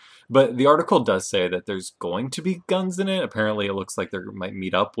 guns. But the article does say that there's going to be guns in it. Apparently, it looks like they might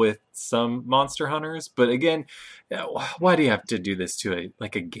meet up with some Monster Hunters. But again, why do you have to do this to a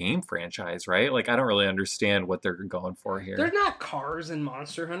game franchise, right? Like, I don't really understand what they're going for here. There's not cars in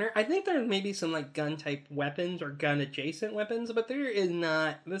Monster Hunter. I think there may be some like gun type weapons or gun adjacent weapons, but there is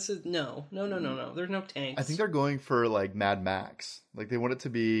not. This is no. There's no tanks. I think they're going for like Mad Max. Like they want it to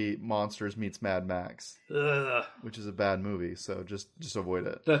be Monsters meets Mad Max, which is a bad movie. So just avoid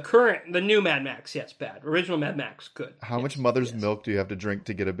it. The new Mad Max, yes, bad. Original Mad Max, good. How much mother's milk do you have to drink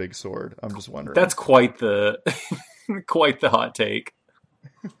to get a big sword? I'm just wondering. That's quite the quite the hot take.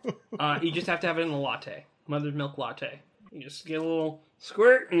 You just have to have it in a latte, mother's milk latte. You just get a little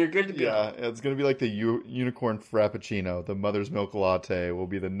squirt and you're good to go. Yeah, it's going to be like the unicorn frappuccino. The mother's milk latte will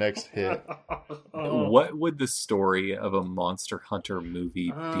be the next hit. What would the story of a Monster Hunter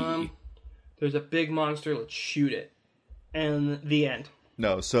movie be? There's a big monster, let's shoot it. And the end.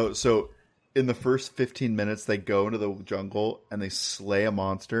 No, so in the first 15 minutes, they go into the jungle and they slay a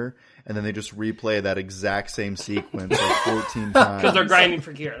monster, and then they just replay that exact same sequence like 14 times. Because they're grinding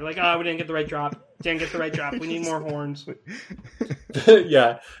for gear. Like, we didn't get the right drop. We need more horns.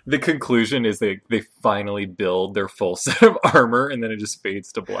 Yeah, the conclusion is they finally build their full set of armor, and then it just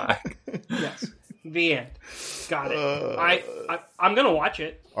fades to black. Yes. The end. Got it. I'm going to watch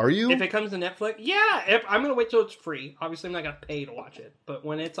it. Are you? If it comes to Netflix, yeah. I'm going to wait till it's free. Obviously, I'm not going to pay to watch it. But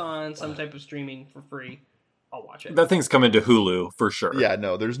when it's on some type of streaming for free, I'll watch it. That thing's coming to Hulu for sure. Yeah,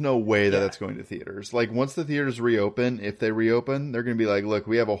 no, there's no way that it's going to theaters. Like, once the theaters reopen, if they reopen, they're going to be like, look,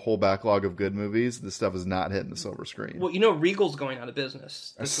 we have a whole backlog of good movies. This stuff is not hitting the silver screen. Well, Regal's going out of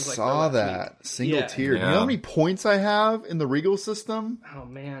business. I saw that. Single tier. Yeah. You know how many points I have in the Regal system? Oh,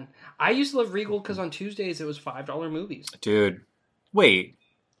 man. I used to love Regal because on Tuesdays it was $5 movies. Dude, wait.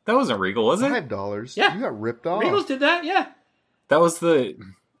 That wasn't Regal, was it? $5? Yeah. You got ripped off. Regals did that, yeah. That was the...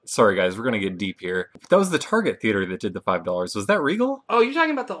 Sorry, guys, we're going to get deep here. That was the Target Theater that did the $5. Was that Regal? Oh, you're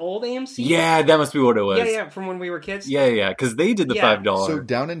talking about the old AMC? Yeah, that must be what it was. Yeah, from when we were kids? Yeah, because they did the $5. So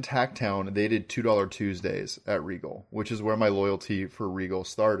down in Tacktown, they did $2 Tuesdays at Regal, which is where my loyalty for Regal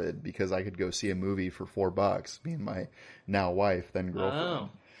started because I could go see a movie for $4. Me and my now wife, then girlfriend.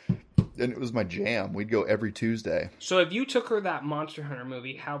 Oh. And it was my jam. We'd go every Tuesday. So if you took her that Monster Hunter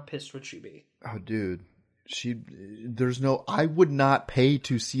movie, how pissed would she be? Oh, dude. I would not pay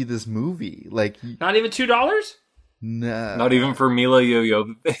to see this movie. Like, not even $2? Nah. Not even for Mila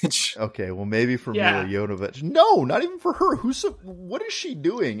Jovovich. Okay, well, maybe for Mila Jovovich. No, not even for her. What is she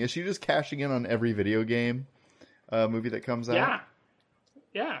doing? Is she just cashing in on every video game movie that comes out?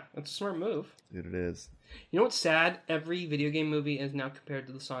 Yeah, that's a smart move. Dude, it is. You know what's sad? Every video game movie is now compared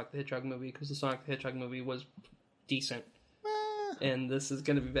to the Sonic the Hedgehog movie because the Sonic the Hedgehog movie was decent. And this is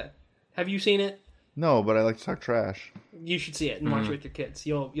going to be bad. Have you seen it? No, but I like to talk trash. You should see it and watch it with your kids.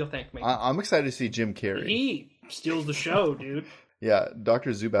 You'll thank me. I'm excited to see Jim Carrey. He steals the show, dude. Yeah,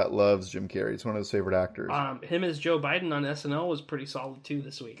 Dr. Zubat loves Jim Carrey. It's one of his favorite actors. Him as Joe Biden on SNL was pretty solid too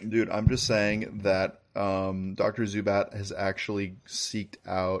this week. Dude, I'm just saying that Dr. Zubat has actually seeked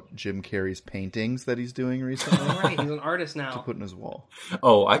out Jim Carrey's paintings that he's doing recently. Right, he's an artist now. To put in his wall.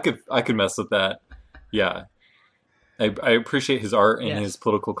 Oh, I could mess with that. Yeah. I appreciate his art and his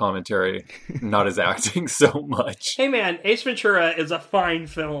political commentary, not his acting so much. Hey man, Ace Ventura is a fine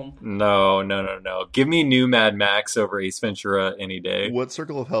film. No. Give me new Mad Max over Ace Ventura any day. What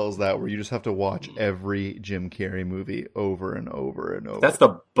circle of hell is that where you just have to watch every Jim Carrey movie over and over and over? That's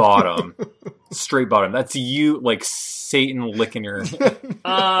the bottom. Straight bottom. That's you, like Satan licking your...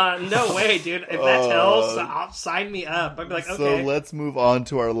 No way, dude. If that's hell, sign me up. I'd be like, okay. So let's move on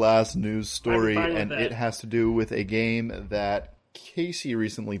to our last news story, and that. it has to do with a game that Casey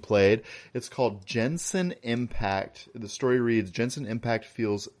recently played. It's called Genshin Impact. The story reads, Genshin Impact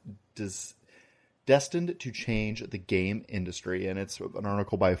feels destined to change the game industry, and it's an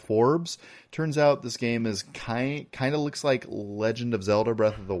article by Forbes. Turns out this game is kind of looks like Legend of Zelda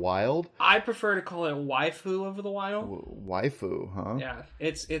Breath of the Wild. I prefer to call it Waifu of the Wild. Waifu, huh? Yeah,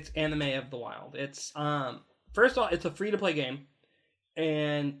 it's anime of the wild. It's first of all, it's a free to play game,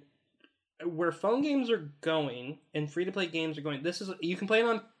 and where phone games are going and free to play games are going, you can play it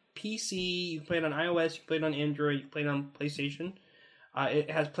on PC, you can play it on iOS, you can play it on Android, you can play it on PlayStation. It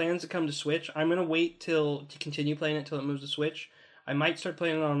has plans to come to Switch. I'm going to wait to continue playing it till it moves to Switch. I might start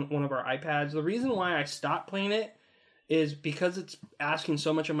playing it on one of our iPads. The reason why I stopped playing it is because it's asking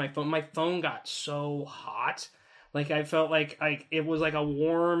so much of my phone. My phone got so hot. Like, I felt like it was like a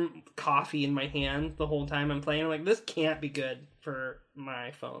warm coffee in my hand the whole time I'm playing. I'm like, this can't be good for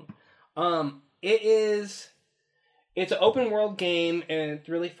my phone. It's an open world game, and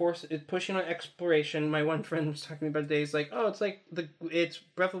it's pushing on exploration. My one friend was talking about today. He's like, oh, it's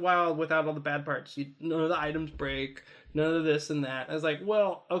Breath of the Wild without all the bad parts. None of the items break, none of this and that. I was like,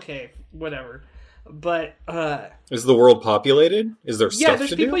 well, okay, whatever. But is the world populated? Is there stuff there's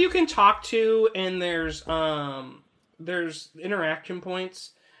to people do? you can talk to, and there's interaction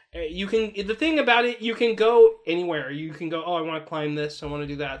points. The thing about it, you can go anywhere. You can go, oh, I want to climb this, I want to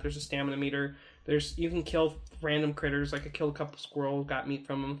do that. There's a stamina meter. You can kill random critters. Like, I killed a couple squirrels, got meat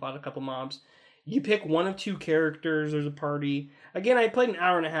from them, fought a couple mobs. You pick one of two characters. There's a party. Again, I played an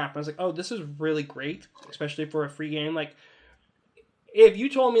hour and a half. And I was like, oh, this is really great, especially for a free game. Like, if you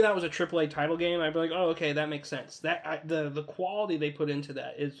told me that was a AAA title game, I'd be like, oh, okay, that makes sense. The quality they put into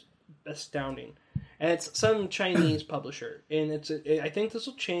that is astounding. And it's some Chinese publisher. And I think this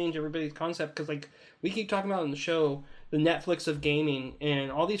will change everybody's concept, because, like, we keep talking about in the show, the Netflix of gaming,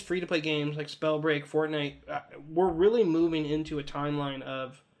 and all these free-to-play games like Spellbreak, Fortnite, we're really moving into a timeline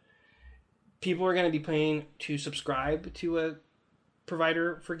of people are going to be paying to subscribe to a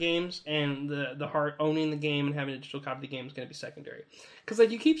provider for games, and the heart owning the game and having a digital copy of the game is going to be secondary. Because,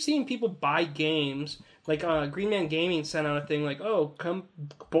 like, you keep seeing people buy games. Like, Green Man Gaming sent out a thing like, oh, come,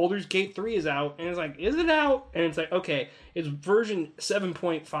 Baldur's Gate 3 is out. And it's like, is it out? And it's like, okay, it's version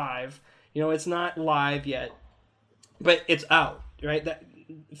 7.5. It's not live yet, but it's out, right? That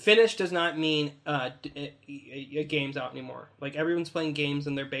finished does not mean a game's out anymore. Like, everyone's playing games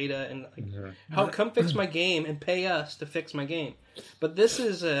in their beta, and like, come fix my game and pay us to fix my game. But this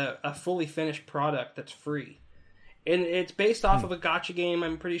is a fully finished product that's free. And it's based off of a gacha game,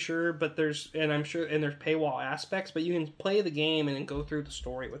 I'm pretty sure, but there's paywall aspects, but you can play the game and then go through the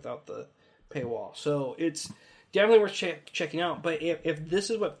story without the paywall. So it's definitely worth checking out. But if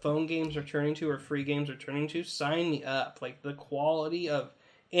this is what phone games are turning to, or free games are turning to, sign me up. Like, the quality of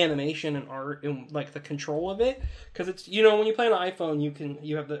animation and art, and like the control of it, because it's, when you play on an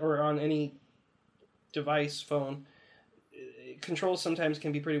iPhone, or on any device phone, controls sometimes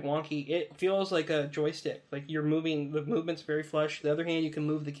can be pretty wonky. It feels like a joystick. Like, you're moving, the movement's very flush. The other hand, you can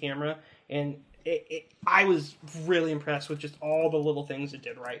move the camera, and I was really impressed with just all the little things it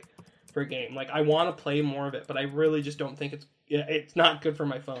did right for a game. Like, I want to play more of it, but I really just don't think it's not good for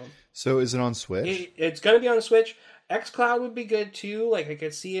my phone. So is it on Switch? It's going to be on the Switch. xCloud would be good too. Like, I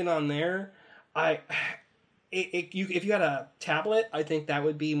could see it on there. If you had a tablet, I think that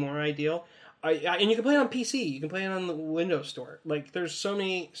would be more ideal. And you can play it on PC. You can play it on the Windows Store. Like, there's so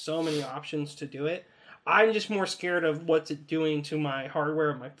many options to do it. I'm just more scared of what's it doing to my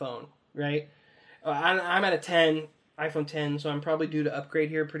hardware of my phone, right? I'm at a 10, iPhone 10, so I'm probably due to upgrade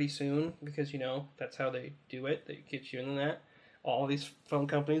here pretty soon, because, that's how they do it. They get you into that. All these phone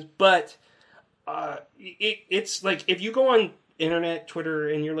companies. But it's like, if you go on internet, Twitter,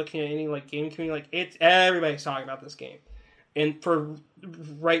 and you're looking at any, like, gaming community, like, everybody's talking about this game. And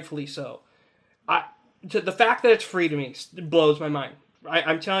rightfully so. The fact that it's free to me blows my mind.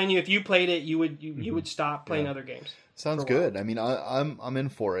 I'm telling you, if you played it, you would stop playing other games. Sounds good. I mean, I'm in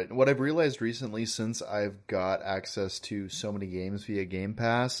for it. What I've realized recently, since I've got access to so many games via Game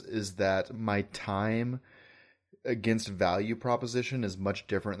Pass, is that my time against value proposition is much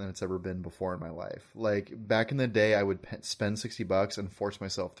different than it's ever been before in my life. Like, back in the day, I would spend $60 and force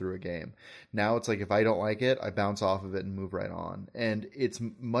myself through a game. Now it's like, if I don't like it, I bounce off of it and move right on. And it's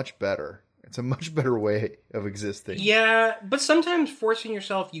much better. It's a much better way of existing. Yeah, but sometimes forcing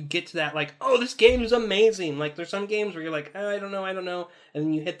yourself, you get to that, like, oh, this game is amazing. Like, there's some games where you're like, oh, I don't know. And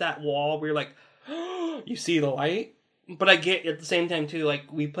then you hit that wall where you're like, oh, you see the light. But I get, at the same time, too,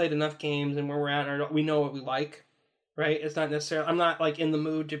 like, we played enough games, and where we're at, we know what we like, right? It's not necessarily, I'm not, like, in the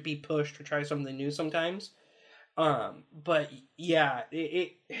mood to be pushed or try something new sometimes. But, yeah,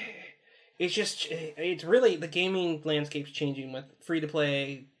 it's just, it's really, the gaming landscape's changing with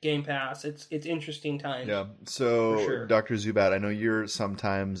free-to-play, Game Pass. It's interesting times. Yeah. So, sure. Dr. Zubat, I know you're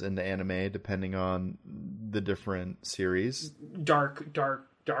sometimes into anime, depending on the different series. Dark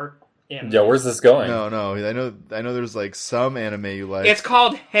anime. Yeah, where's this going? No. I know there's, like, some anime you like. It's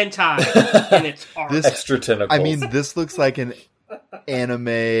called hentai, and it's art. Extra tentacles. I mean, this looks like an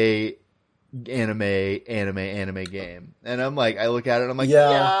anime game, and I'm like, I look at it and I'm like,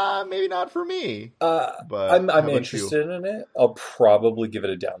 yeah, maybe not for me. But I'm interested in it. I'll probably give it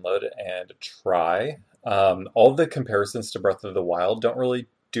a download and try. All the comparisons to Breath of the Wild don't really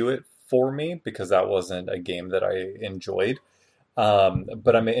do it for me, because that wasn't a game that I enjoyed.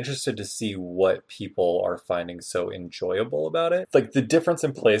 But I'm interested to see what people are finding so enjoyable about it. Like the difference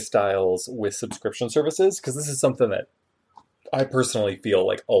in play styles with subscription services, because this is something that I personally feel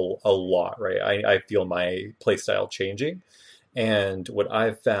like a lot, right? I feel my play style changing. And what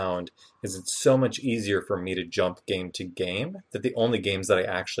I've found is it's so much easier for me to jump game to game that the only games that I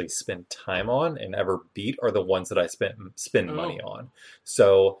actually spend time on and ever beat are the ones that I spend money Oh, on.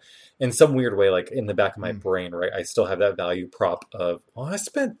 So in some weird way, like in the back of my Mm. brain, right, I still have that value prop of, oh, I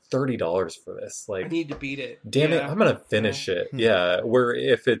spent $30 for this. I Like, need to beat it. damn it, Yeah. I'm gonna Yeah. finish it. Hmm. Yeah. Where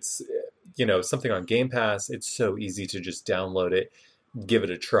if it's, something on Game Pass, it's so easy to just download it, give it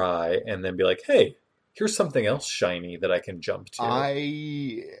a try, and then be like, hey, here's something else shiny that I can jump to.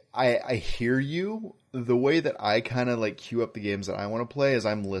 I hear you. The way that I kind of like queue up the games that I want to play is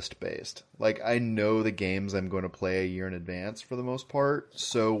I'm list based. Like I know the games I'm going to play a year in advance for the most part.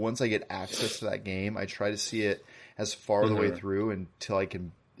 So once I get access to that game, I try to see it as far the way Hmm. through until I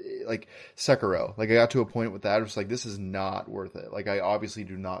can like Sekiro. Like I got to a point with that, I was like, this is not worth it. Like I obviously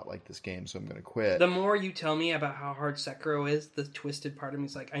do not like this game, so I'm going to quit. The more you tell me about how hard Sekiro is, the twisted part of me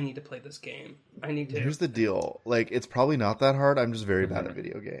is like, I need to play this game. I need to. Here's the deal. Like it's probably not that hard. I'm just very bad Hmm. at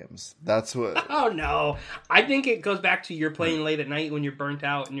video games. That's what. Oh no! I think it goes back to you're playing late at night when you're burnt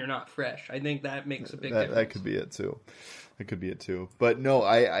out and you're not fresh. I think that makes a big difference. That could be it too. That could be it too. But no,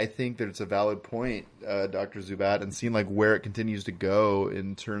 I think that it's a valid point, Dr. Zubat, and seeing like where it continues to go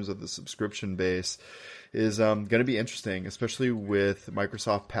in terms of the subscription base is going to be interesting, especially with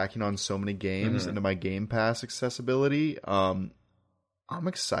Microsoft packing on so many games Hmm. into my Game Pass accessibility. I'm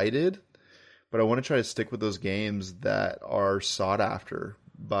excited, but I want to try to stick with those games that are sought after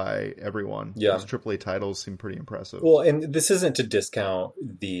by everyone. Yeah. Those AAA titles seem pretty impressive. Well, and this isn't to discount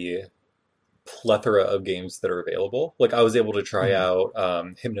the plethora of games that are available. Like I was able to try Mhm. out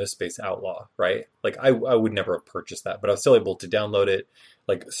Hypnospace Outlaw, right? Like I would never have purchased that, but I was still able to download it,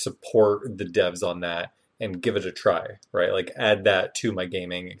 like support the devs on that and give it a try, right? Like add that to my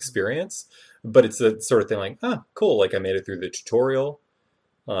gaming experience. But it's the sort of thing like, ah, cool. Like I made it through the tutorial.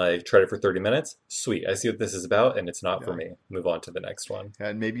 I tried it for 30 minutes. Sweet. I see what this is about, and it's not for Yeah. me. Move on to the next one.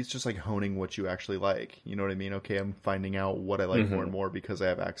 And maybe it's just like honing what you actually like. You know what I mean? Okay, I'm finding out what I like more and more because I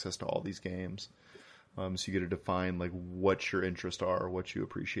have access to all these games. So you get to define like what your interests are, what you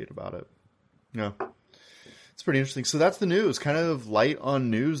appreciate about it. Yeah, it's pretty interesting. So that's the news. Kind of light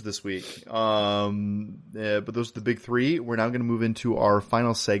on news this week. But those are the big three. We're now going to move into our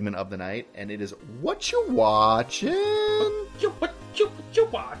final segment of the night, and it is what you watching. What you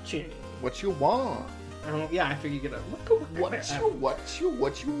watching? What you want? Yeah, I figured you get a. What you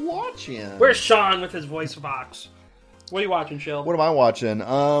watching? Where's Sean with his voice box? What are you watching, Shell? What am I watching?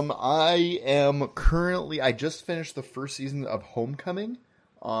 I just finished the first season of Homecoming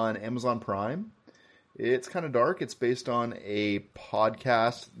on Amazon Prime. It's kind of dark. It's based on a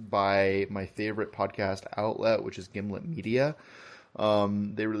podcast by my favorite podcast outlet, which is Gimlet Media.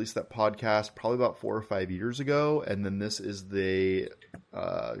 They released that podcast probably about 4 or 5 years ago, and then this is the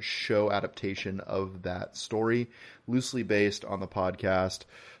show adaptation of that story, loosely based on the podcast.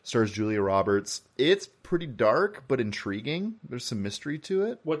 Stars Julia Roberts. It's pretty dark but intriguing. There's some mystery to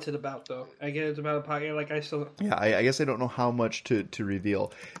it. What's it about, though? I get it's about a podcast. Like I still. Yeah, I guess I don't know how much to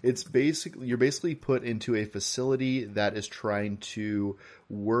reveal. It's basically you're basically put into a facility that is trying to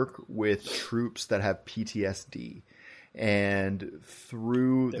work with troops that have PTSD. And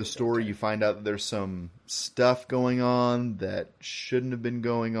through the story, you find out that there's some stuff going on that shouldn't have been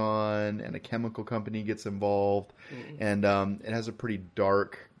going on, and a chemical company gets involved, and it has a pretty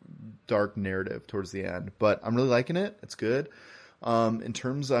dark narrative towards the end. But I'm really liking it. It's good. In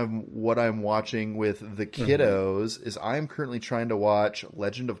terms of what I'm watching with the kiddos, is I'm currently trying to watch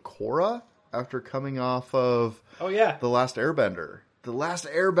Legend of Korra after coming off of Oh yeah. The Last Airbender. The Last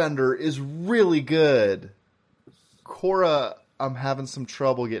Airbender is really good. Korra, I'm having some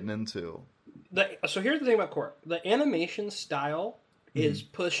trouble getting into. So here's the thing about Korra. The animation style is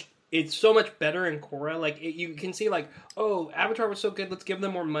pushed. It's so much better in Korra. Like you can see, like, oh, Avatar was so good. Let's give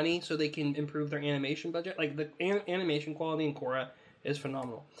them more money so they can improve their animation budget. Like the animation quality in Korra is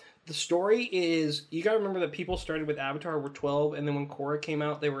phenomenal. The story is, you got to remember that people started with Avatar were 12, and then when Korra came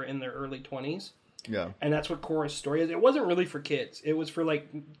out, they were in their early 20s. Yeah. And that's what Korra's story is. It wasn't really for kids. It was for like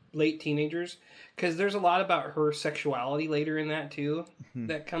late teenagers, because there's a lot about her sexuality later in that too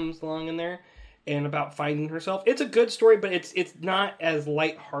that comes along in there. and about finding herself. It's a good story, but it's not as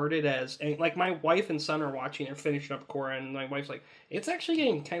lighthearted as, and like my wife and son are watching and finishing up Korra, and my wife's like, it's actually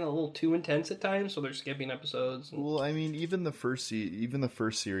getting kind of a little too intense at times, so they're skipping episodes. And... Well, I mean, even the first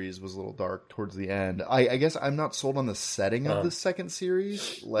series was a little dark towards the end. I guess I'm not sold on the setting of the second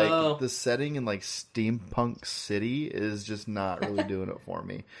series. Like the setting in like Steampunk City is just not really doing it for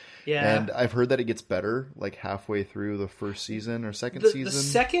me. Yeah, and I've heard that it gets better like halfway through the first season or second season. The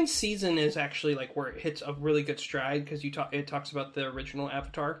second season is actually like where it hits a really good stride because it talks about the original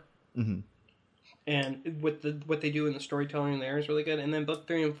Avatar, and with what they do in the storytelling there is really good. And then book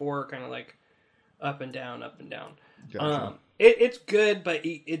 3 and 4 are kind of like up and down, up and down. Gotcha. It's good, but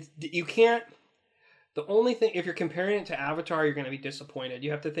you can't. The only thing, if you're comparing it to Avatar, you're going to be disappointed.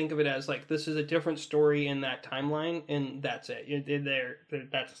 You have to think of it as like this is a different story in that timeline, and that's it.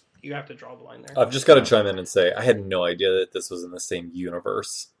 You have to draw the line there. I've just got to chime in and say I had no idea that this was in the same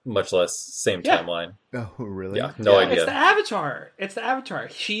universe, much less same timeline. Oh, really? Yeah, no idea. It's the Avatar. It's the Avatar.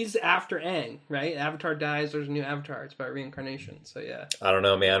 She's after Aang, right? Avatar dies. There's a new Avatar. It's about reincarnation. So yeah. I don't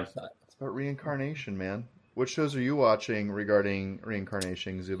know, man. It's about reincarnation, man. What shows are you watching regarding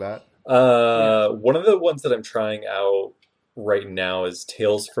reincarnation, Zubat? One of the ones that I'm trying out right now is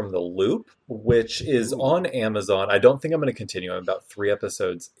Tales from the Loop, which is on Amazon. I don't think I'm going to continue. I'm about 3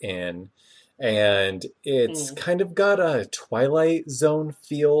 episodes in, and it's kind of got a Twilight Zone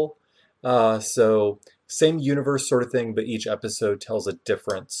feel. So same universe sort of thing, but each episode tells a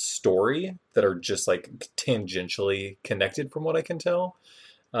different story that are just like tangentially connected from what I can tell.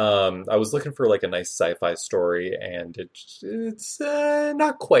 I was looking for like a nice sci-fi story, and it's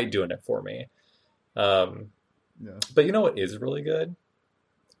not quite doing it for me. But you know what is really good?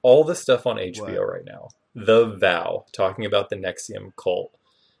 All the stuff on HBO right now. The Vow, talking about the NXIVM cult.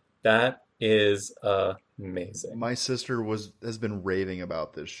 That is amazing. My sister has been raving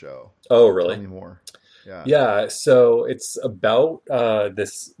about this show. Oh, really? Tell me more. Yeah. Yeah. So it's about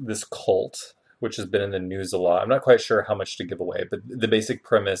this cult, which has been in the news a lot. I'm not quite sure how much to give away, but the basic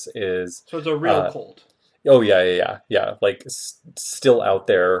premise is... So it's a real cult. Oh, yeah. Like, still out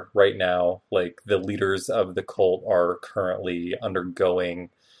there right now. Like, the leaders of the cult are currently undergoing,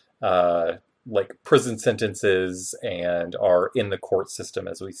 like, prison sentences and are in the court system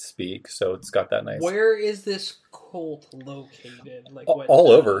as we speak. So it's got that nice... Where is this cult located? Like,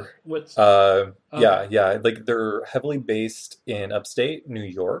 all over. What's... Yeah. Like, they're heavily based in upstate New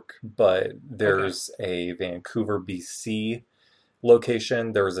York, but there's a Vancouver, BC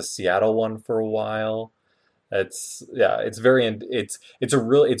location. There was a Seattle one for a while. It's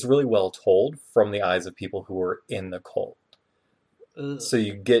really well told from the eyes of people who are in the cult. So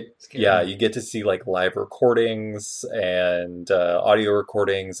you get to see like live recordings and audio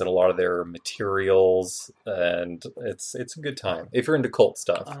recordings and a lot of their materials, and it's a good time if you're into cult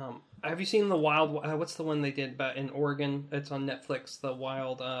stuff. Have you seen the Wild? What's the one they did about in Oregon? It's on Netflix. The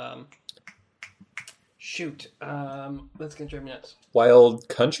Wild. Let's get drive me nuts. Wild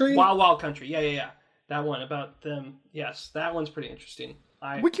Country. Wild Country. Yeah. That one about them. Yes, that one's pretty interesting.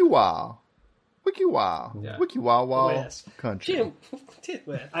 Wiki Wow. Yeah. Wiki Wow Yes. Country.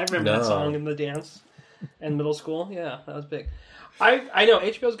 I remember that song in the dance in middle school. Yeah, that was big. I know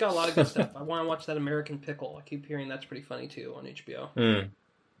HBO's got a lot of good stuff. I want to watch that American Pickle. I keep hearing that's pretty funny too on HBO.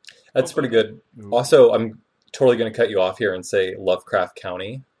 That's pretty good. Also, I'm totally going to cut you off here and say Lovecraft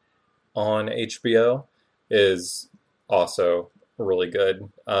County on HBO is also really good.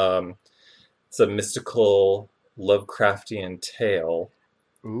 It's a mystical Lovecraftian tale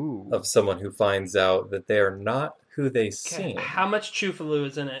of someone who finds out that they are not who they seem. How much Chufaloo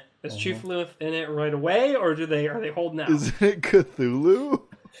is in it? Is Chufaloo in it right away, or are they holding out? Is it Cthulhu?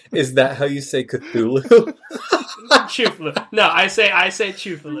 Is that how you say Cthulhu? Chufaloo. No, I say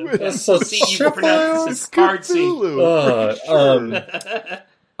Chufaloo. That's so you can pronounce this hard C.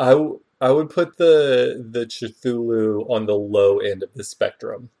 I would put the Cthulhu on the low end of the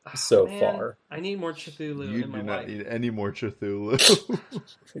spectrum far. I need more Cthulhu You in my do life. not need any more Cthulhu.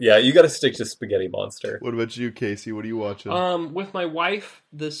 Yeah, you got to stick to Spaghetti Monster. What about you, Casey? What are you watching? With my wife,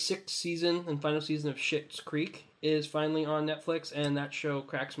 the 6th season and final season of Schitt's Creek is finally on Netflix, and that show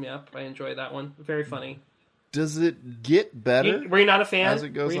cracks me up. I enjoy that one. Very funny. Does it get better? Were you not a fan? As it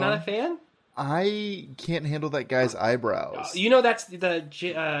goes Were you on? not a fan? I can't handle that guy's eyebrows. You know that's the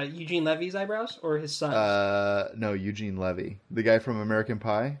Eugene Levy's eyebrows, or his son? No, Eugene Levy, the guy from American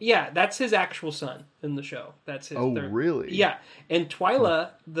Pie. Yeah, that's his actual son in the show. That's his. Really? Yeah, and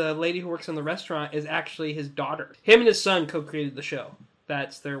Twyla, the lady who works in the restaurant, is actually his daughter. Him and his son co-created the show.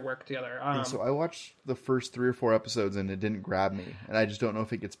 That's their work together. Yeah, so I watched the first 3 or 4 episodes and it didn't grab me, and I just don't know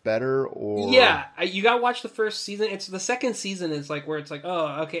if it gets better or. Yeah, you gotta watch the first season. It's the second season is like where it's like,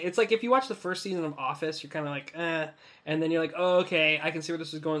 oh, okay. It's like if you watch the first season of Office, you're kind of like, and then you're like, oh, okay, I can see where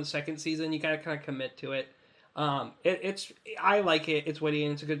this is going. The second season, you gotta kind of commit to it. I like it. It's witty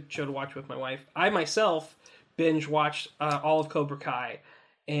and it's a good show to watch with my wife. I myself binge watched all of Cobra Kai,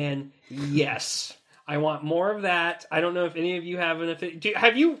 and yes. I want more of that. I don't know if any of you have an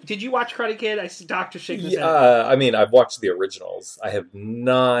did you watch Karate Kid? I see Dr. shaking his head. I mean, I've watched the originals. I have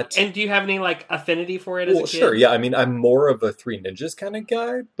not. And do you have any like affinity for it as a kid? Sure, yeah. I mean, I'm more of a Three Ninjas kind of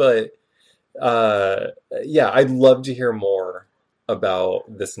guy, but yeah, I'd love to hear more about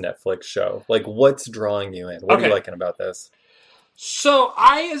this Netflix show. Like, what's drawing you in? What are you liking about this? So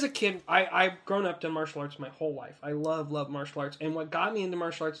I, as a kid, I've grown up done martial arts my whole life. I love martial arts. And what got me into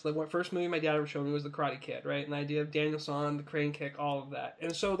martial arts, the first movie my dad ever showed me was The Karate Kid, right? And the idea of Daniel San, the crane kick, all of that.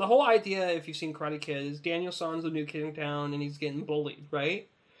 And so the whole idea, if you've seen Karate Kid, is Daniel San's the new kid in town and he's getting bullied, right?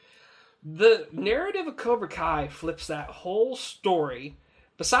 The narrative of Cobra Kai flips that whole story.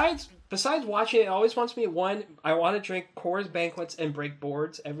 Besides watching it, always wants me, one, I want to drink Coors Banquets and break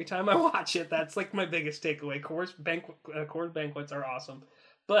boards every time I watch it. That's like my biggest takeaway. Coors Banquets are awesome.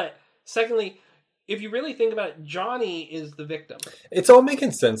 But secondly, if you really think about it, Johnny is the victim. It's all making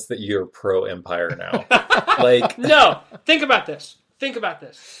sense that you're pro Empire now. Like, no, think about this.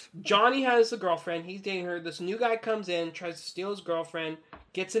 Johnny has a girlfriend. He's dating her. This new guy comes in, tries to steal his girlfriend,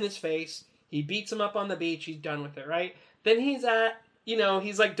 gets in his face. He beats him up on the beach. He's done with it, right? Then he's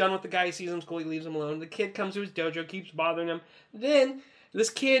like done with the guy. He sees him in school. He leaves him alone. The kid comes to his dojo, keeps bothering him. Then this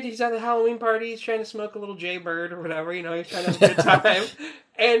kid, he's at a Halloween party. He's trying to smoke a little Jaybird or whatever. He's trying to have a good time.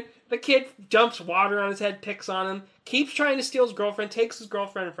 And the kid dumps water on his head, picks on him, keeps trying to steal his girlfriend, takes his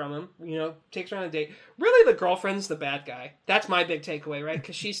girlfriend from him, takes her on a date. Really, the girlfriend's the bad guy. That's my big takeaway, right?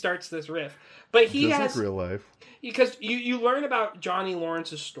 Because she starts this riff. But he just has... like real life. Because you learn about Johnny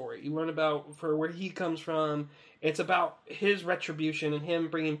Lawrence's story. You learn about for where he comes from. It's about his retribution and him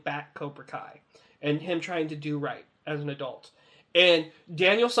bringing back Cobra Kai. And him trying to do right as an adult. And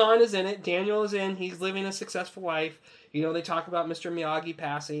Daniel San is in it. Daniel is in. He's living a successful life. They talk about Mr. Miyagi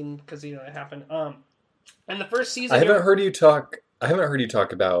passing because it happened. And the first season, I haven't heard you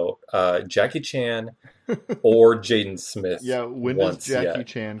talk about Jackie Chan or Jaden Smith. Yeah, when does Jackie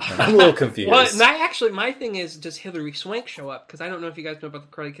Chan come? I'm a little confused. Well, my thing is, does Hilary Swank show up? Because I don't know if you guys know about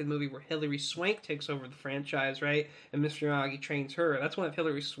the Karate Kid movie where Hilary Swank takes over the franchise, right? And Mr. Miyagi trains her. That's one of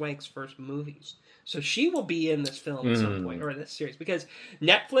Hilary Swank's first movies. So she will be in this film at some point, or in this series, because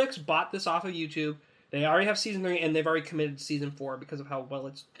Netflix bought this off of YouTube. They already have season 3, and they've already committed to season 4 because of how well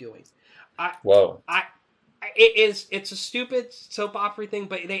it's doing. It's a stupid soap opera thing,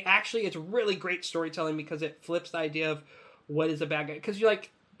 but it's really great storytelling because it flips the idea of what is a bad guy. Because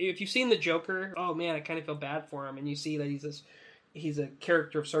if you've seen The Joker, oh man, I kind of feel bad for him, and you see that he's a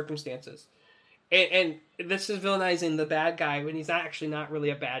character of circumstances. And this is villainizing the bad guy when he's actually not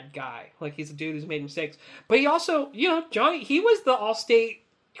really a bad guy. Like, he's a dude who's made mistakes. But he also, Johnny, he was the all-state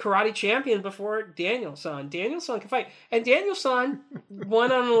karate champion before Daniel San. Daniel San can fight. And Daniel San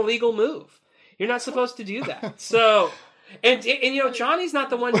won on an illegal move. You're not supposed to do that. So, and Johnny's not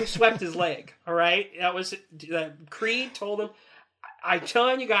the one who swept his leg, all right? That was, Creed told him, I'm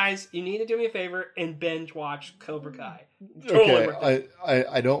telling you guys, you need to do me a favor and binge watch Cobra Kai. Totally worth it.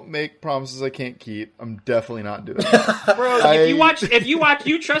 I don't make promises I can't keep. I'm definitely not doing it. Bro, if you watch,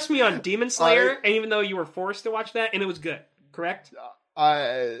 you trust me on Demon Slayer, and even though you were forced to watch that, and it was good, correct?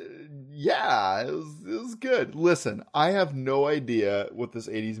 Yeah, it was good. Listen, I have no idea what this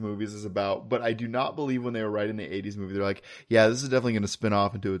 80s movies is about, but I do not believe when they were writing the 80s movie, they're like, yeah, this is definitely going to spin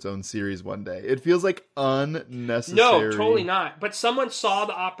off into its own series one day. It feels like unnecessary. No, totally not. But someone saw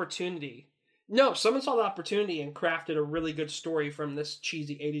the opportunity. No, someone saw the opportunity and crafted a really good story from this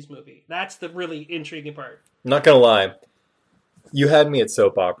cheesy 80s movie. That's the really intriguing part. I'm not going to lie. You had me at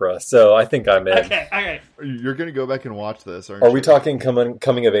soap opera, so I think I'm in. Okay, all right. You're going to go back and watch this, aren't you? Are we talking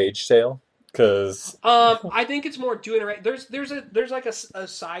coming of age tale? Because I think it's more doing it right. There's like a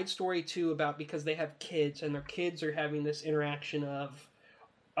side story too about because they have kids and their kids are having this interaction of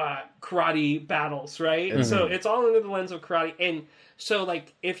karate battles, right? And so it's all under the lens of karate. And so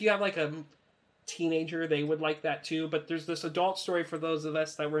like if you have like a teenager, they would like that too. But there's this adult story for those of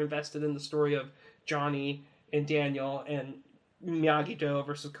us that were invested in the story of Johnny and Daniel and Miyagi-Do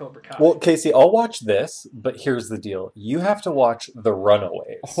versus Cobra Kai. Well, Casey, I'll watch this, but here's the deal. You have to watch The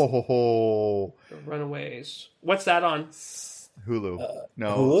Runaways. Oh. The Runaways. What's that on? Hulu.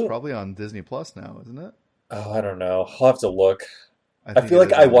 No, Hulu? It's probably on Disney Plus now, isn't it? Oh, I don't know. I'll have to look. I feel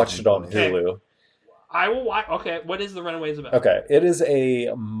like I watched it on Hulu. I will watch. Okay, what is The Runaways about? Okay, it is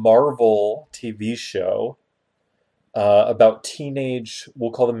a Marvel TV show about teenage,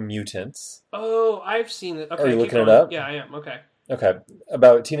 we'll call them mutants. Oh, I've seen it. Okay, Are you keep looking it going. up? Yeah, I am. Okay. Okay,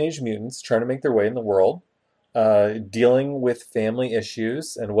 about teenage mutants trying to make their way in the world, dealing with family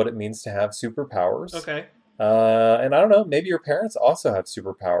issues and what it means to have superpowers. Okay. And I don't know, maybe your parents also have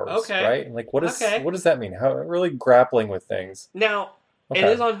superpowers, Okay. right? And like, what Okay. does that mean? How really grappling with things. Now, Okay. it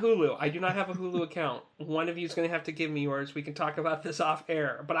is on Hulu. I do not have a Hulu account. One of you is going to have to give me yours. We can talk about this off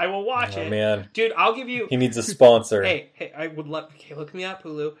air, but I will watch Oh it. man, Dude, I'll give you. he needs a sponsor. Hey, I would love. Okay, look me up,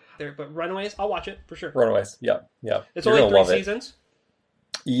 Hulu. There, but Runaways, I'll watch it for sure. Runaways, yeah. It's You're only gonna 3 love it. seasons.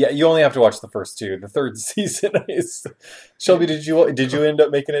 Yeah, you only have to watch the first 2. The third season is. Shelby, did you end up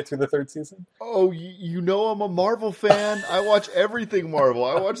making it through the third season? Oh, you know I'm a Marvel fan. I watch everything Marvel.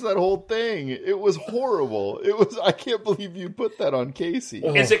 I watched that whole thing. It was horrible. I can't believe you put that on Casey.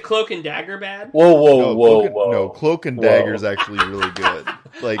 Oh. Is it Cloak and Dagger bad? Whoa. No, Cloak and Dagger is actually really good.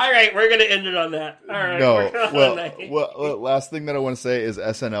 Like, All right, we're gonna end it on that. All right. no, we're gonna- well, last thing that I want to say is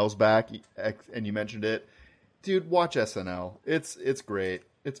SNL's back, and you mentioned it. Dude, watch SNL. It's great.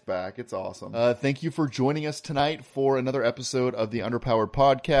 It's back. It's awesome. Thank you for joining us tonight for another episode of the Underpowered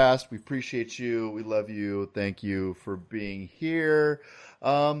Podcast. We appreciate you. We love you. Thank you for being here.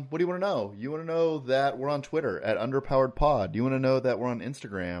 What do you want to know? You want to know that we're on Twitter at UnderpoweredPod. You want to know that we're on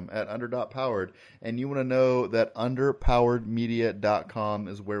Instagram at under.powered. And you want to know that underpoweredmedia.com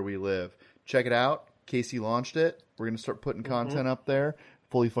is where we live. Check it out. Casey launched it. We're going to start putting content up there.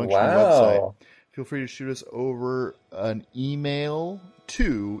 Fully functioning website. Wow. Feel free to shoot us over an email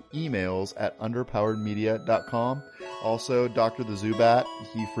to emails@underpoweredmedia.com. Also, Dr. the Zubat,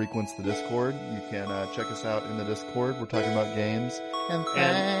 he frequents the Discord. You can check us out in the Discord. We're talking about games and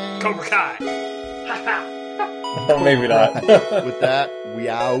And things. Cobra Kai. Maybe not. With that, we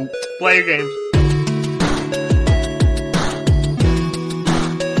out. Play your games.